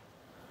knowledge.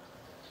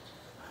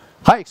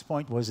 Hayek's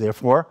point was,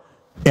 therefore,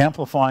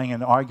 amplifying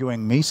and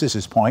arguing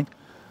Mises's point,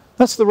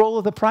 that's the role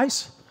of the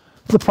price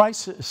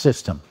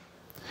system.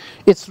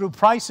 It's through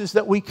prices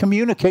that we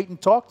communicate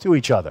and talk to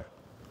each other.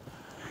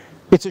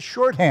 It's a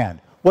shorthand.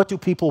 What do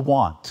people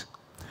want?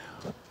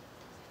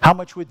 How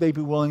much would they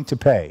be willing to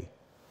pay?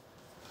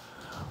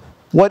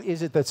 What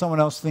is it that someone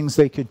else thinks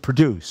they could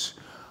produce?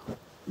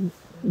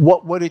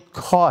 What would it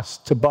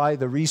cost to buy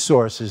the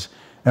resources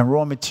and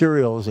raw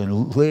materials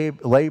and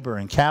labor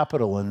and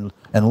capital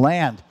and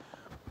land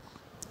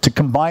to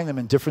combine them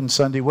in different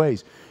Sunday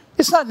ways.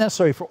 It's not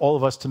necessary for all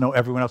of us to know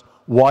everyone else.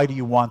 Why do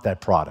you want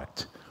that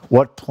product?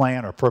 What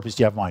plan or purpose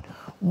do you have in mind?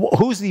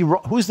 Who's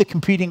the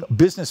competing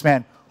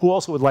businessman who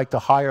also would like to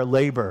hire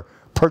labor,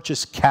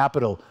 purchase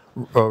capital,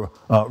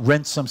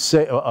 borrow some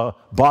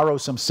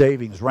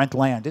savings, rent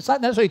land? It's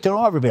not necessary to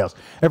know everybody else.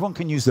 Everyone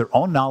can use their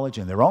own knowledge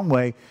in their own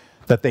way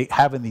that they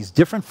have in these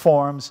different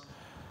forms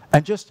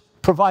and just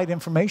provide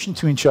information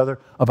to each other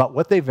about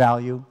what they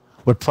value,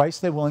 what price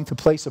they're willing to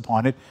place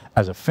upon it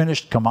as a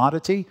finished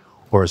commodity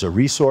or as a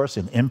resource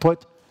and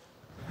input.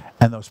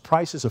 And those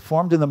prices are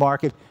formed in the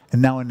market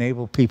and now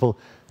enable people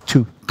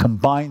to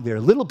combine their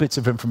little bits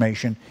of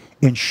information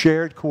in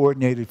shared,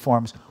 coordinated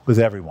forms with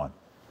everyone.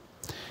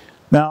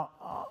 Now,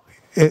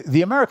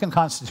 the American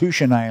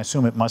Constitution, I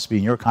assume it must be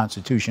in your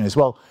Constitution as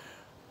well,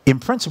 in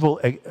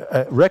principle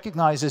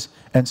recognizes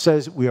and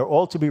says we are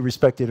all to be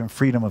respected in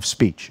freedom of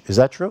speech. Is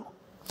that true?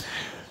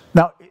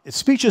 Now,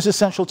 speech is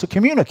essential to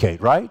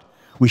communicate, right?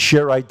 We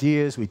share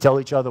ideas, we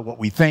tell each other what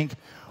we think,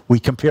 we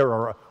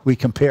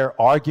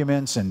compare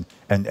arguments and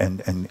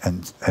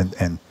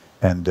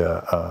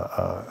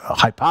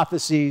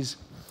hypotheses.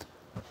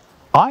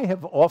 I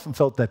have often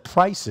felt that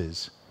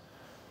prices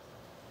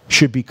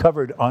should be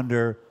covered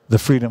under the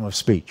freedom of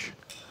speech,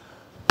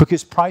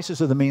 because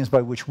prices are the means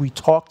by which we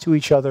talk to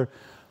each other,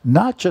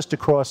 not just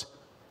across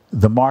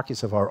the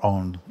markets of our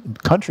own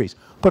countries,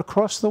 but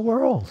across the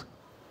world.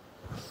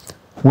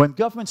 When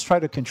governments try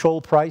to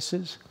control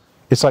prices,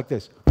 it's like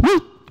this.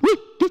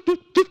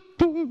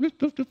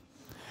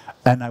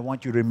 And I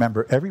want you to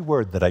remember every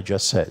word that I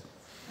just said.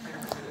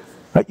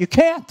 Right? You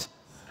can't.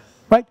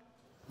 Right?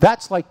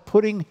 That's like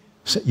putting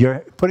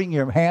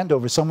your hand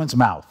over someone's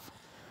mouth.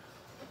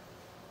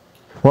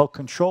 Well,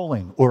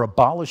 controlling or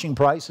abolishing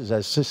prices,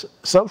 as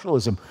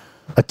socialism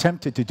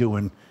attempted to do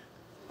and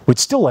would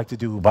still like to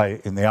do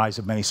in the eyes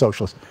of many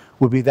socialists,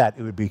 would be that.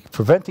 It would be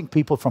preventing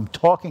people from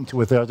talking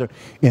to each other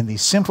in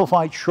these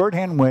simplified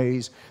shorthand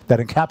ways that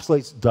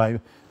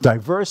encapsulates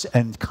diverse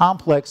and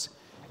complex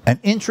and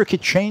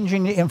intricate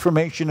changing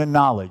information and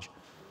knowledge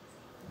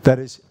that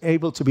is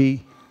able to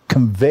be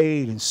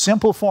conveyed in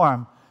simple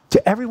form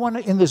to everyone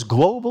in this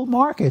global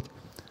market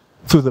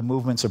through the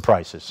movements of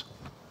prices.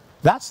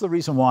 That's the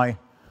reason why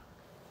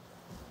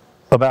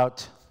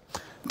about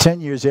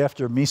 10 years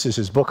after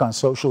Mises' book on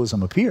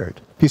socialism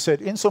appeared, he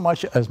said,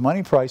 insomuch as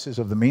money prices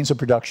of the means of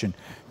production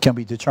can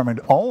be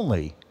determined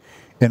only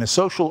in a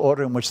social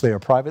order in which they are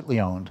privately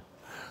owned,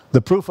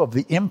 the proof of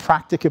the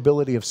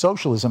impracticability of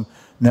socialism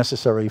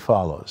necessarily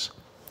follows.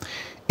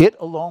 It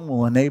alone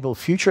will enable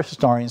future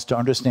historians to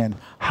understand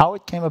how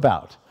it came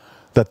about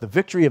that the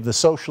victory of the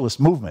socialist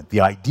movement,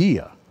 the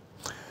idea,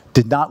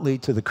 did not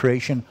lead to the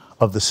creation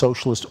of the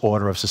socialist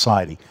order of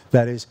society.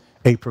 That is,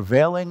 a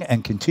prevailing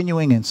and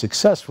continuing and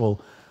successful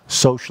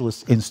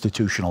socialist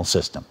institutional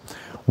system.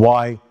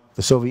 Why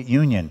the Soviet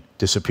Union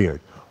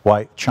disappeared.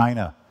 Why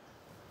China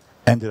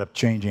ended up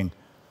changing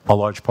a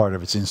large part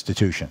of its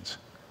institutions,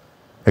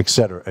 et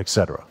cetera, et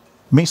cetera.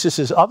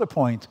 Mises' other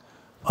point,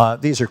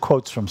 these are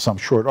quotes from some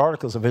short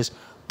articles of his,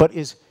 but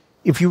is,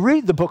 if you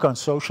read the book on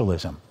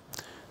socialism,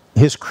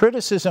 his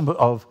criticism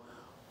of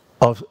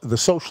the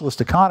socialist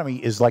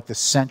economy is like the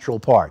central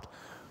part,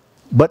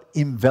 but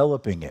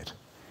enveloping it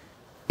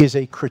is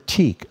a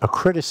critique, a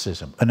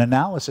criticism, an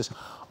analysis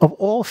of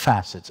all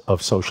facets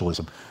of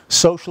socialism.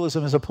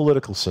 Socialism as a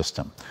political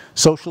system,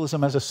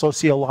 socialism as a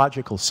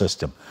sociological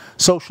system,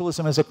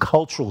 socialism as a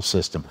cultural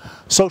system,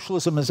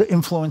 socialism as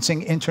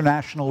influencing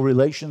international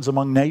relations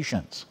among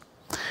nations.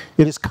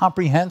 It is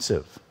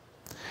comprehensive.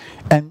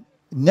 And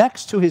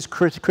next to his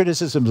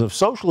criticisms of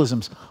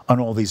socialism on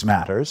all these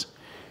matters,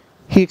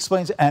 he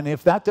explains, and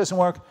if that doesn't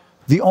work,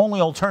 the only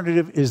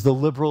alternative is the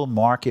liberal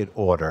market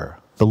order.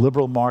 The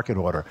liberal market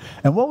order.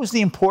 And what was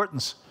the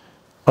importance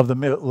of the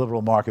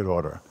liberal market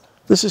order?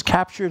 This is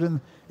captured in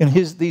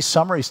these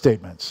summary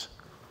statements.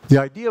 The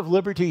idea of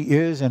liberty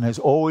is and has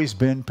always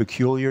been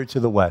peculiar to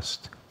the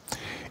West.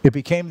 It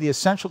became the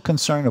essential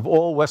concern of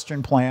all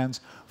Western plans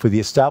for the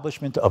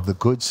establishment of the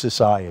good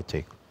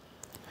society.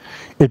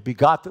 It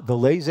begot the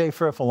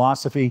laissez-faire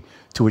philosophy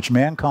to which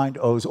mankind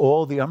owes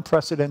all the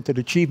unprecedented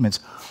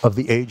achievements of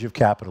the age of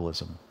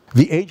capitalism.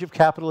 The age of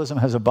capitalism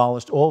has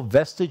abolished all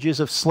vestiges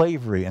of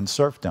slavery and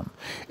serfdom.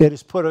 It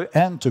has put an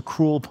end to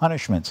cruel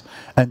punishments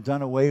and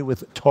done away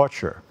with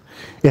torture.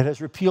 It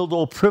has repealed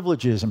all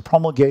privileges and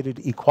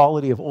promulgated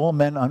equality of all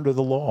men under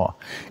the law.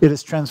 It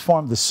has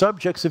transformed the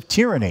subjects of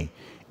tyranny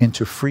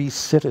into free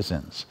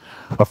citizens.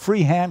 A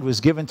free hand was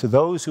given to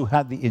those who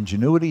had the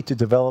ingenuity to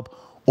develop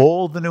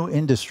all the new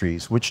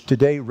industries which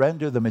today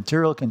render the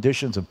material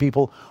conditions of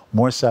people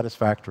more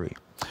satisfactory.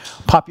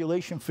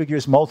 Population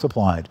figures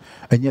multiplied,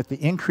 and yet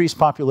the increased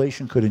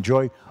population could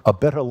enjoy a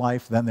better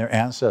life than their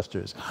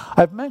ancestors.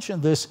 I've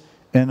mentioned this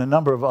in a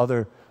number of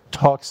other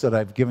talks that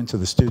I've given to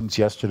the students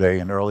yesterday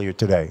and earlier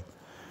today.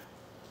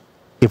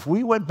 If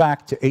we went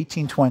back to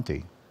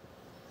 1820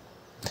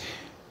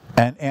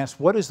 and asked,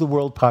 what is the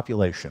world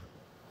population?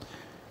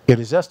 It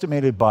is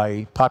estimated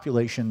by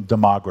population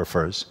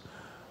demographers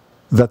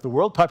that the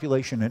world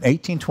population in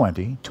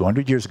 1820,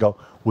 200 years ago,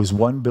 was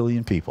 1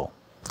 billion people.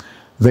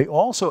 They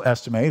also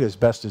estimate, as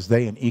best as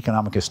they and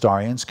economic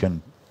historians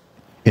can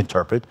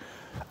interpret,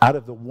 out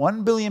of the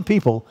 1 billion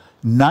people,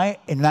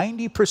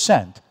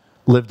 90%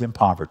 lived in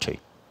poverty.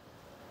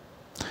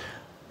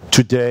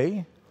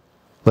 Today,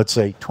 let's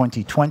say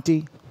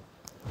 2020,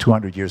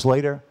 200 years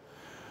later,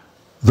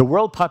 the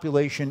world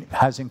population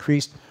has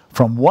increased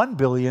from 1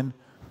 billion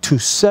to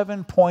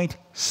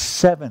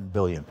 7.7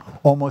 billion,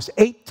 almost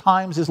 8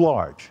 times as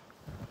large.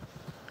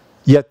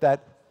 Yet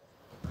that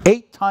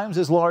 8 times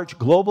as large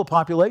global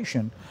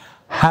population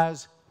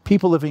has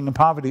people living in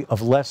poverty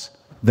of less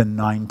than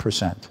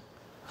 9%.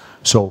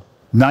 So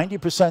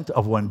 90%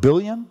 of 1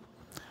 billion,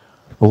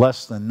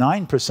 less than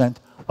 9%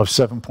 of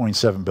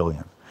 7.7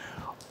 billion.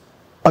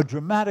 A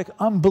dramatic,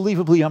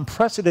 unbelievably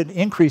unprecedented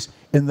increase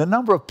in the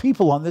number of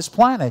people on this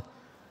planet,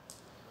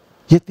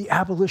 yet the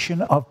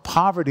abolition of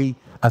poverty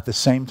at the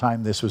same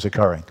time this was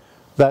occurring.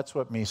 That's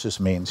what Mises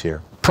means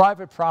here.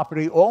 Private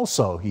property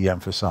also, he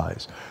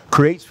emphasized,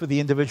 creates for the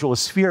individual a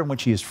sphere in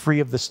which he is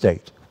free of the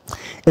state.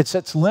 It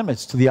sets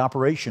limits to the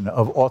operation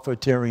of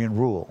authoritarian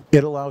rule.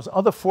 It allows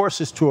other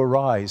forces to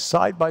arise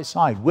side by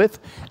side with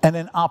and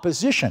in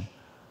opposition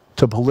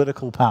to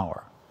political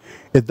power.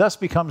 It thus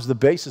becomes the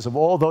basis of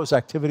all those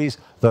activities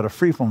that are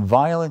free from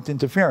violent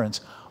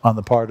interference on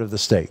the part of the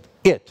state.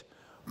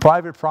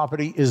 Private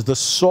property, is the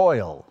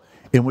soil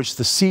in which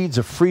the seeds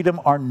of freedom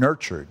are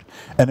nurtured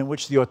and in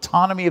which the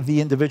autonomy of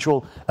the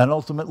individual and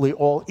ultimately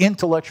all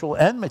intellectual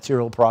and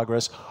material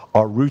progress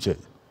are rooted.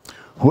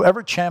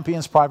 Whoever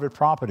champions private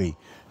property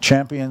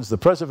champions the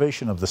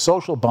preservation of the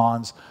social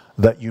bonds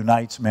that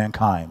unites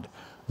mankind,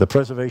 the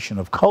preservation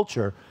of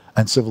culture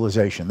and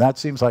civilization. That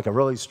seems like a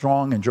really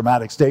strong and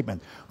dramatic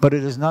statement, but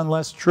it is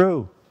nonetheless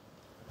true.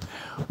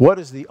 What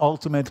is the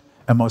ultimate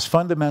and most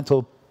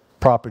fundamental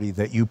property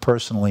that you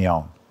personally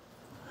own?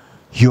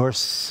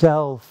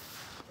 Yourself.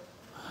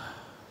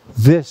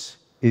 This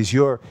is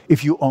your,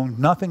 if you own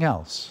nothing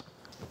else,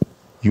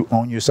 you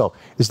own yourself.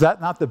 Is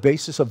that not the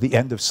basis of the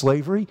end of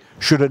slavery?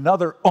 Should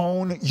another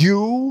own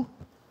you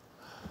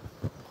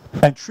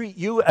and treat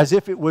you as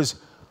if it was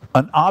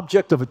an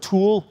object of a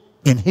tool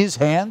in his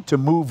hand to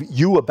move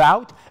you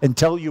about and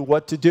tell you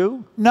what to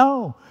do?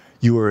 No.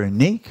 You are a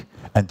unique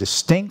and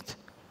distinct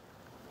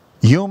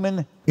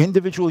human,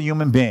 individual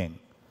human being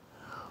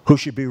who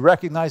should be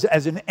recognized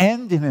as an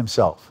end in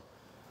himself,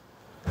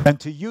 and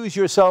to use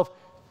yourself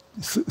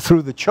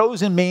through the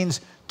chosen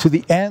means to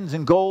the ends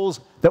and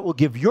goals that will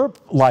give your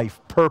life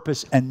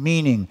purpose and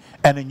meaning,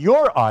 and in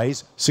your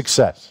eyes,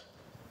 success.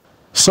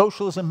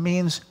 Socialism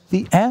means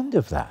the end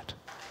of that,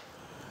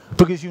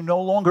 because you no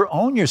longer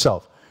own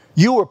yourself.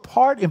 You are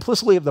part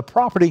implicitly of the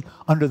property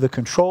under the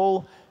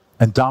control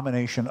and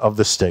domination of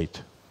the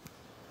state.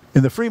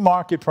 In the free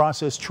market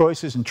process,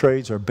 choices and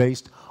trades are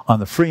based on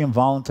the free and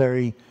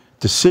voluntary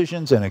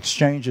decisions and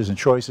exchanges and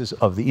choices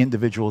of the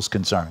individuals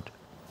concerned.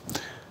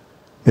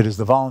 It is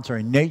the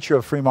voluntary nature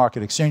of free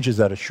market exchanges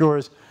that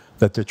assures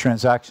that the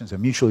transactions are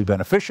mutually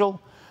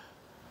beneficial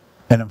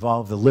and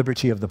involve the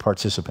liberty of the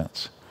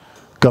participants.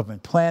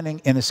 Government planning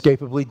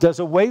inescapably does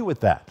away with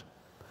that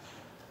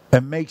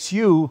and makes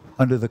you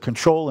under the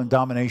control and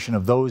domination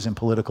of those in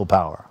political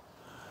power.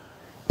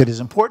 It is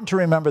important to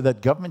remember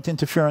that government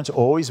interference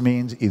always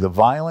means either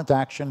violent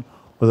action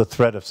or the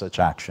threat of such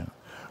action.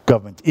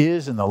 Government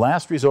is, in the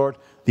last resort,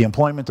 the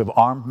employment of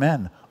armed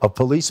men, of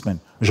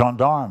policemen,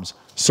 gendarmes,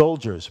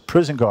 soldiers,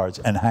 prison guards,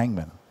 and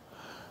hangmen.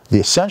 The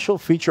essential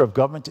feature of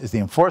government is the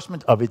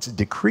enforcement of its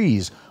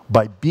decrees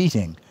by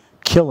beating,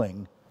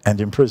 killing, and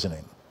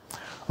imprisoning.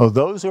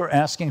 Those who are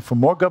asking for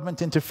more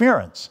government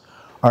interference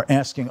are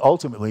asking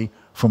ultimately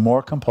for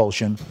more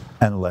compulsion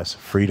and less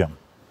freedom.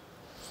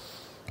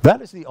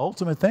 That is the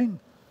ultimate thing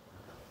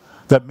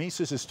that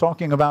Mises is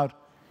talking about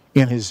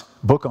in his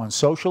book on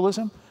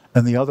socialism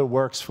and the other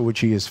works for which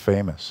he is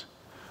famous.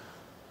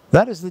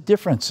 That is the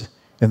difference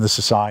in the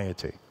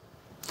society.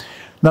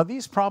 Now,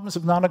 these problems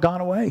have not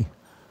gone away.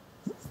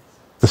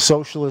 The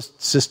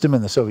socialist system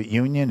in the Soviet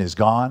Union is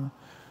gone.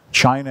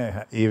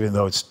 China, even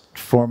though it's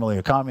formerly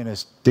a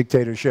communist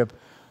dictatorship,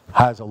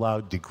 has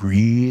allowed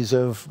degrees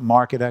of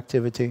market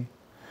activity.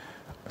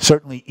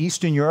 Certainly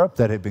Eastern Europe,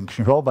 that had been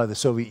controlled by the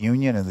Soviet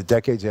Union in the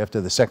decades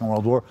after the Second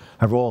World War,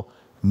 have all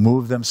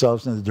moved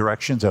themselves in the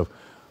directions of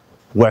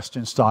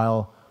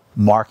Western-style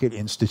market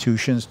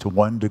institutions to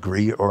one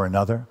degree or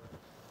another.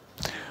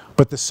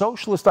 But the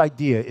socialist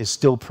idea is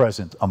still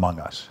present among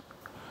us.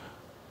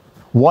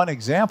 One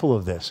example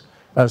of this,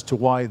 as to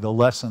why the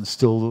lesson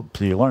still to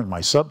be learned,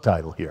 my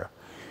subtitle here,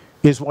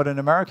 is what in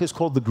America is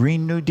called the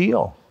Green New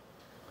Deal.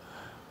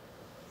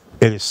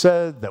 It is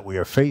said that we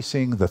are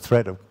facing the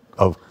threat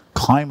of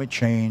climate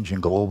change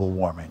and global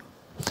warming.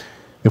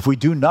 If we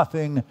do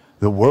nothing,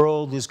 the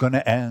world is going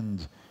to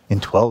end in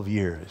 12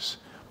 years.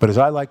 But as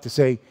I like to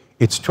say,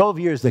 it's 12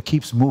 years that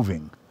keeps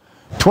moving.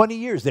 20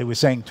 years, they were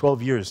saying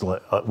 12 years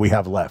we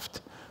have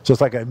left. So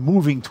it's like a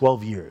moving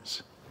 12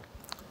 years.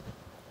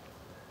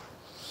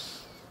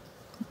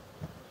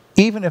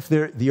 Even if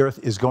the Earth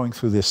is going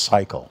through this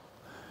cycle,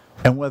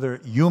 and whether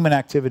human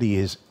activity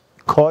is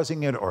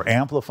causing it or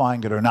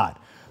amplifying it or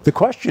not. The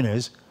question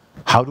is,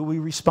 how do we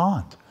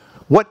respond?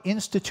 What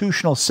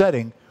institutional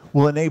setting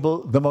will enable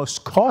the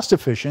most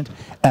cost-efficient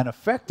and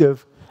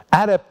effective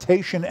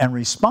adaptation and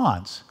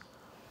response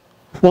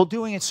while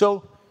doing it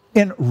so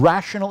in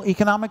rational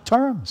economic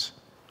terms?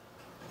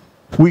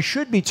 We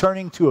should be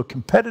turning to a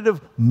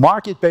competitive,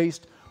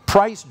 market-based,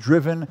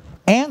 price-driven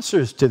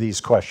answers to these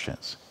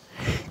questions.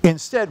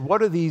 Instead,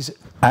 what are these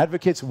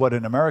advocates of what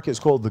in America is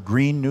called the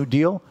Green New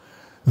Deal?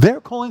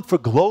 They're calling for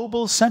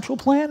global central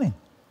planning.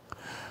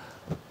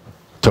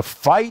 To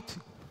fight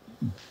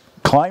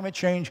climate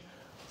change,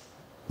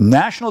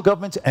 national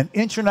governments and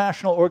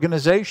international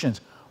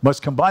organizations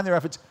must combine their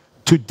efforts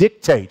to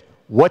dictate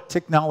what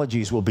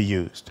technologies will be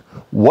used,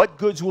 what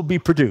goods will be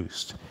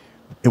produced,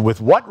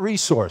 with what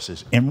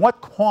resources, in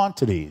what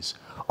quantities,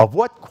 of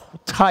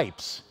what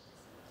types,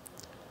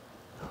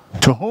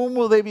 to whom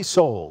will they be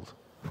sold,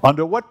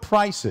 under what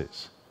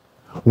prices,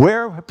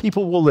 where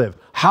people will live,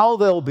 how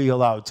they'll be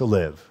allowed to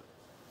live,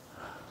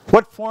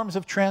 what forms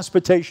of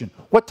transportation,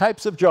 what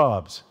types of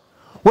jobs,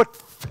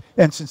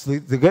 and since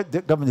the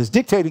government is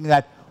dictating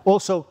that,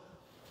 also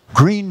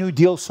Green New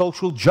Deal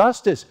social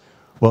justice.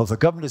 Well, if the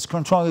government is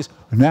controlling this,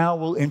 now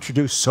we'll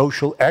introduce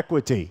social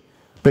equity,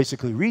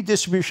 basically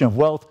redistribution of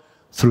wealth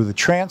through the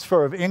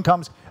transfer of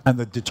incomes and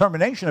the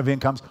determination of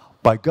incomes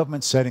by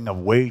government setting of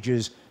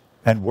wages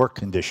and work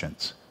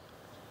conditions.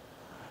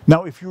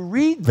 Now, if you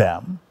read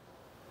them,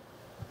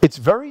 it's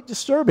very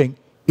disturbing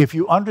if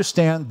you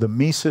understand the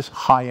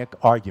Mises-Hayek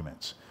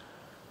arguments.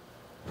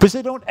 Because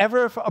they don't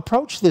ever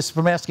approach this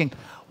from asking,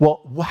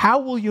 well, how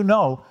will you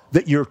know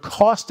that you're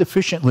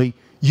cost-efficiently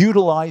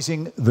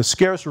utilizing the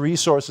scarce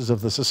resources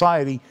of the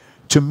society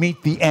to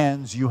meet the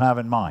ends you have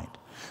in mind?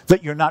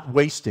 That you're not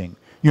wasting,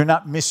 you're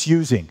not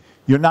misusing,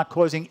 you're not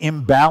causing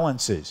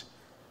imbalances,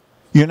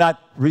 you're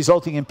not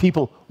resulting in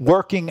people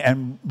working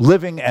and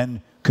living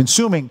and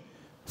consuming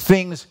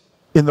things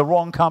in the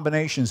wrong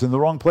combinations, in the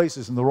wrong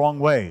places, in the wrong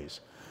ways.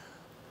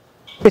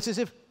 It's as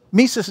if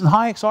Mises and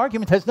Hayek's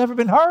argument has never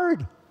been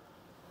heard,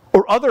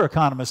 or other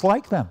economists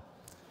like them.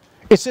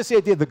 It's just the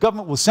idea the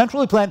government will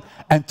centrally plan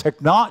and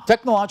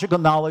technological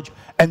knowledge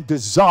and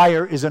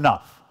desire is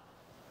enough.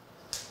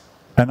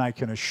 And I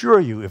can assure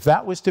you, if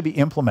that was to be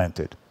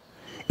implemented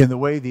in the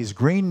way these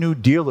Green New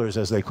Dealers,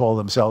 as they call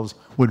themselves,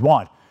 would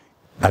want,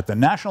 at the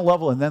national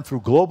level and then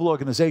through global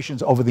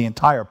organizations over the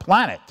entire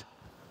planet,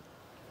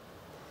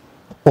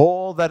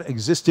 all that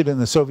existed in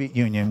the Soviet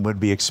Union would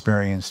be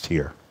experienced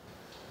here.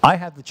 I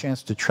had the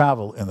chance to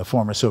travel in the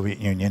former Soviet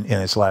Union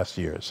in its last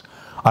years.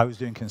 I was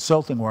doing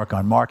consulting work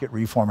on market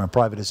reform and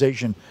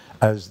privatization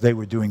as they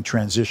were doing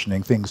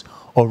transitioning things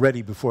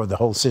already before the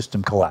whole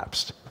system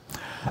collapsed.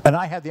 And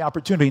I had the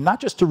opportunity not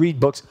just to read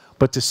books,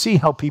 but to see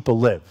how people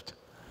lived,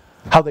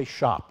 how they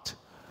shopped,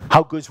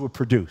 how goods were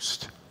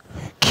produced,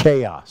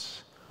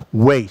 chaos,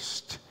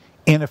 waste,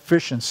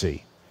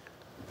 inefficiency,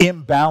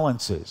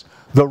 imbalances,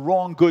 the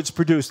wrong goods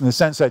produced in the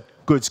sense that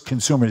goods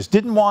consumers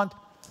didn't want,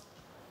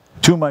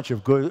 too much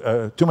of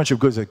goods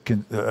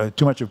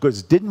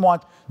didn't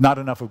want, not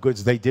enough of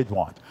goods they did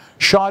want.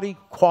 Shoddy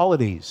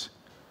qualities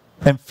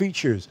and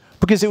features,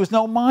 because there was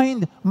no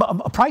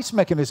price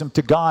mechanism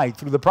to guide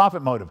through the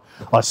profit motive.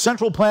 A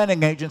central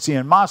planning agency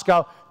in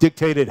Moscow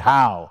dictated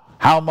how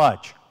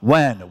much,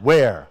 when,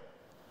 where,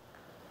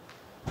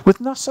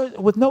 with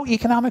no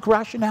economic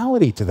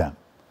rationality to them.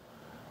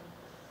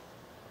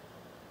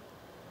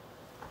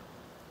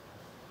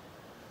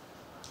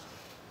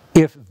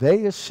 If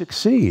they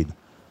succeed,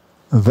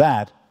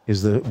 that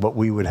is what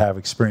we would have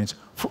experienced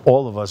for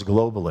all of us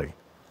globally.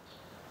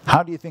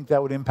 How do you think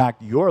that would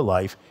impact your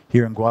life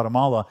here in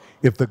Guatemala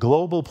if the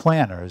global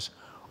planners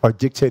are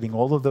dictating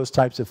all of those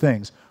types of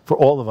things for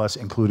all of us,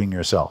 including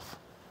yourself?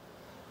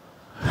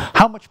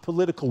 How much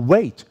political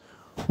weight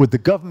would the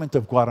government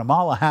of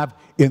Guatemala have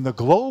in the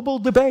global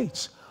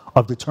debates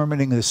of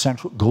determining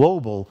the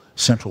global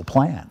central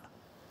plan?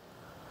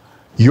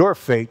 Your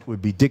fate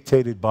would be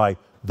dictated by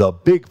the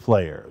big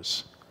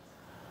players,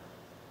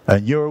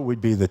 and yours would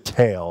be the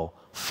tail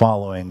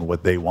following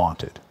what they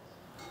wanted.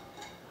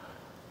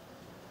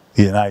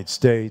 The United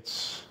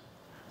States,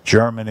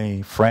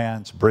 Germany,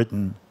 France,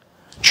 Britain,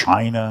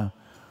 China,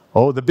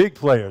 oh, the big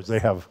players, they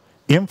have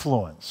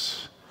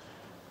influence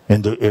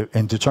in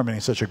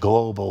determining such a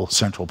global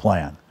central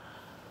plan.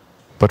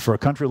 But for a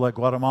country like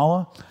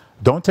Guatemala,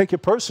 don't take it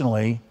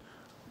personally,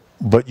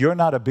 but you're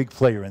not a big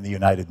player in the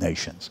United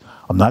Nations.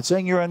 I'm not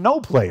saying you're a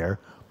no player,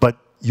 but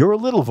you're a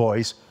little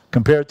voice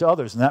compared to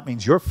others, and that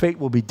means your fate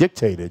will be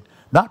dictated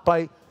not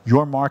by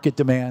your market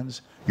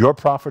demands, your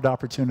profit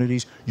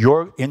opportunities,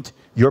 your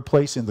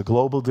place in the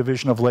global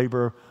division of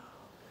labor,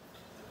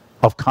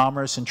 of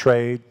commerce and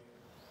trade.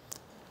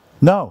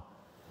 No,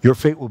 your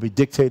fate will be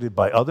dictated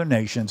by other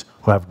nations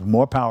who have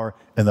more power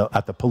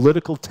at the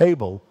political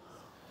table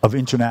of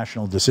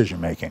international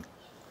decision-making.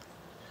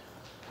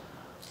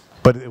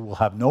 But it will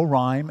have no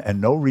rhyme and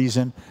no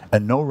reason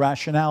and no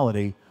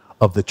rationality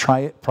of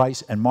the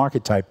price and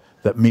market type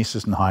that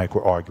Mises and Hayek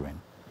were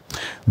arguing.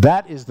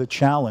 That is the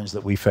challenge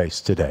that we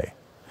face today.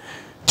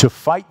 to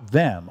fight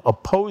them,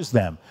 oppose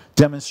them,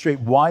 demonstrate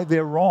why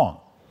they're wrong.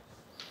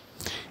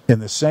 In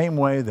the same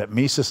way that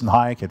Mises and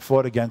Hayek had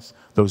fought against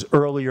those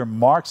earlier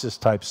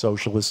Marxist-type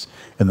socialists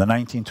in the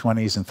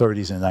 1920s and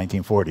 30s and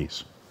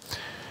 1940s.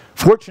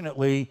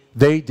 Fortunately,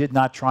 they did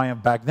not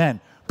triumph back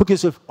then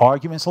because of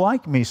arguments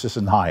like Mises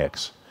and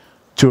Hayek's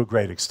to a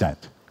great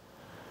extent.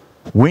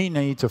 We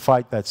need to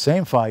fight that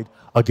same fight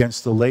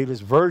against the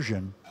latest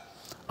version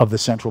of the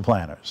central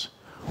planners.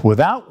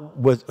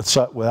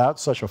 Without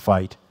such a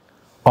fight,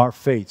 our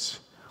fates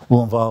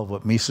will involve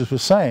what Mises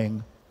was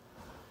saying,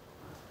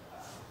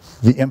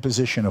 the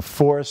imposition of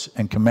force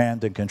and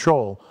command and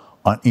control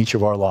on each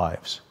of our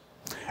lives,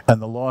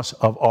 and the loss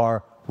of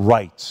our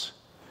rights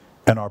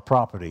and our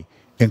property,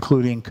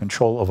 including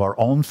control of our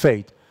own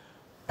fate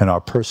and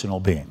our personal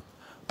being.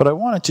 But I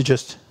wanted to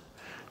just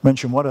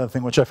mention one other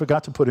thing, which I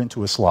forgot to put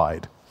into a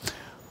slide,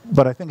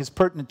 but I think it's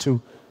pertinent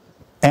to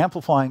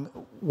amplifying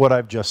what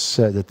I've just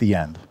said at the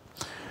end.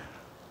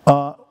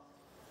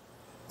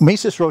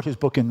 Mises wrote his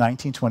book in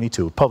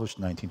 1922, published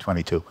in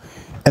 1922,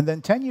 and then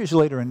 10 years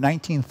later in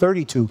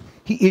 1932,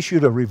 he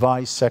issued a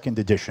revised second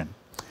edition.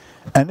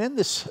 And in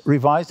this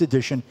revised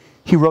edition,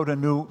 he wrote a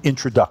new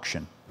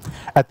introduction.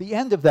 At the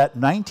end of that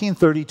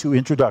 1932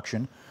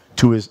 introduction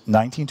to his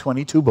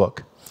 1922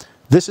 book,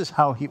 this is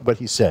what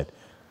he said.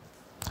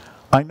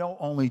 I know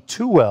only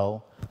too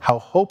well how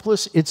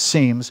hopeless it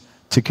seems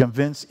to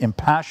convince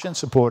impassioned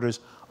supporters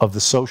of the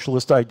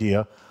socialist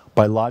idea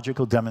by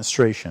logical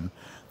demonstration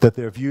that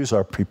their views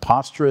are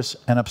preposterous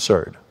and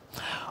absurd.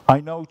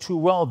 I know too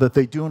well that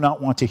they do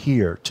not want to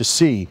hear, to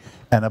see,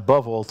 and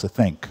above all to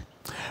think,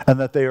 and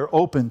that they are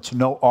open to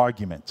no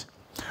argument.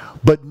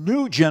 But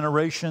new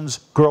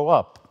generations grow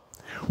up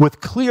with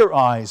clear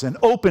eyes and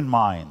open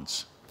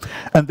minds,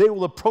 and they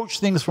will approach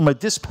things from a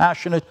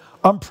dispassionate,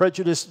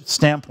 unprejudiced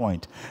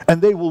standpoint,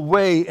 and they will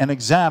weigh and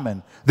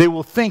examine, they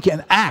will think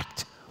and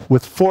act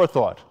with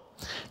forethought.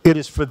 It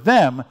is for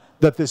them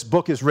that this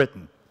book is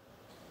written.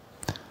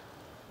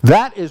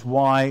 That is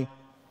why,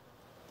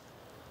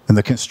 in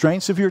the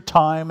constraints of your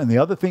time and the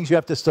other things you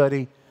have to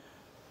study,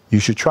 you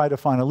should try to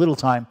find a little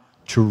time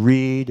to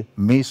read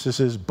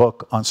Mises's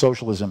book on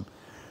socialism.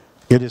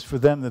 It is for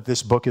them that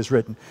this book is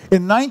written.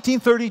 In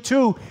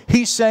 1932,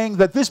 he's saying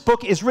that this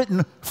book is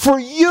written for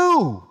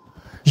you.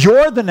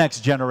 You're the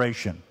next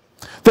generation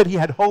that he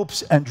had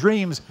hopes and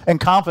dreams and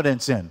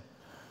confidence in,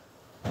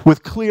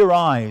 with clear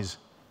eyes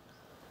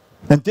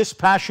and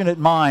dispassionate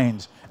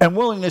minds and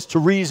willingness to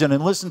reason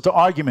and listen to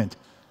argument,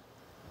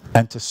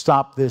 and to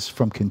stop this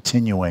from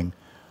continuing,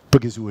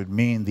 because it would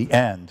mean the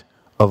end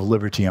of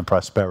liberty and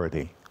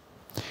prosperity.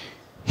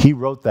 He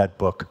wrote that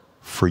book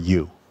for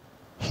you.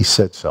 He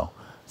said so.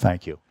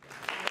 Thank you.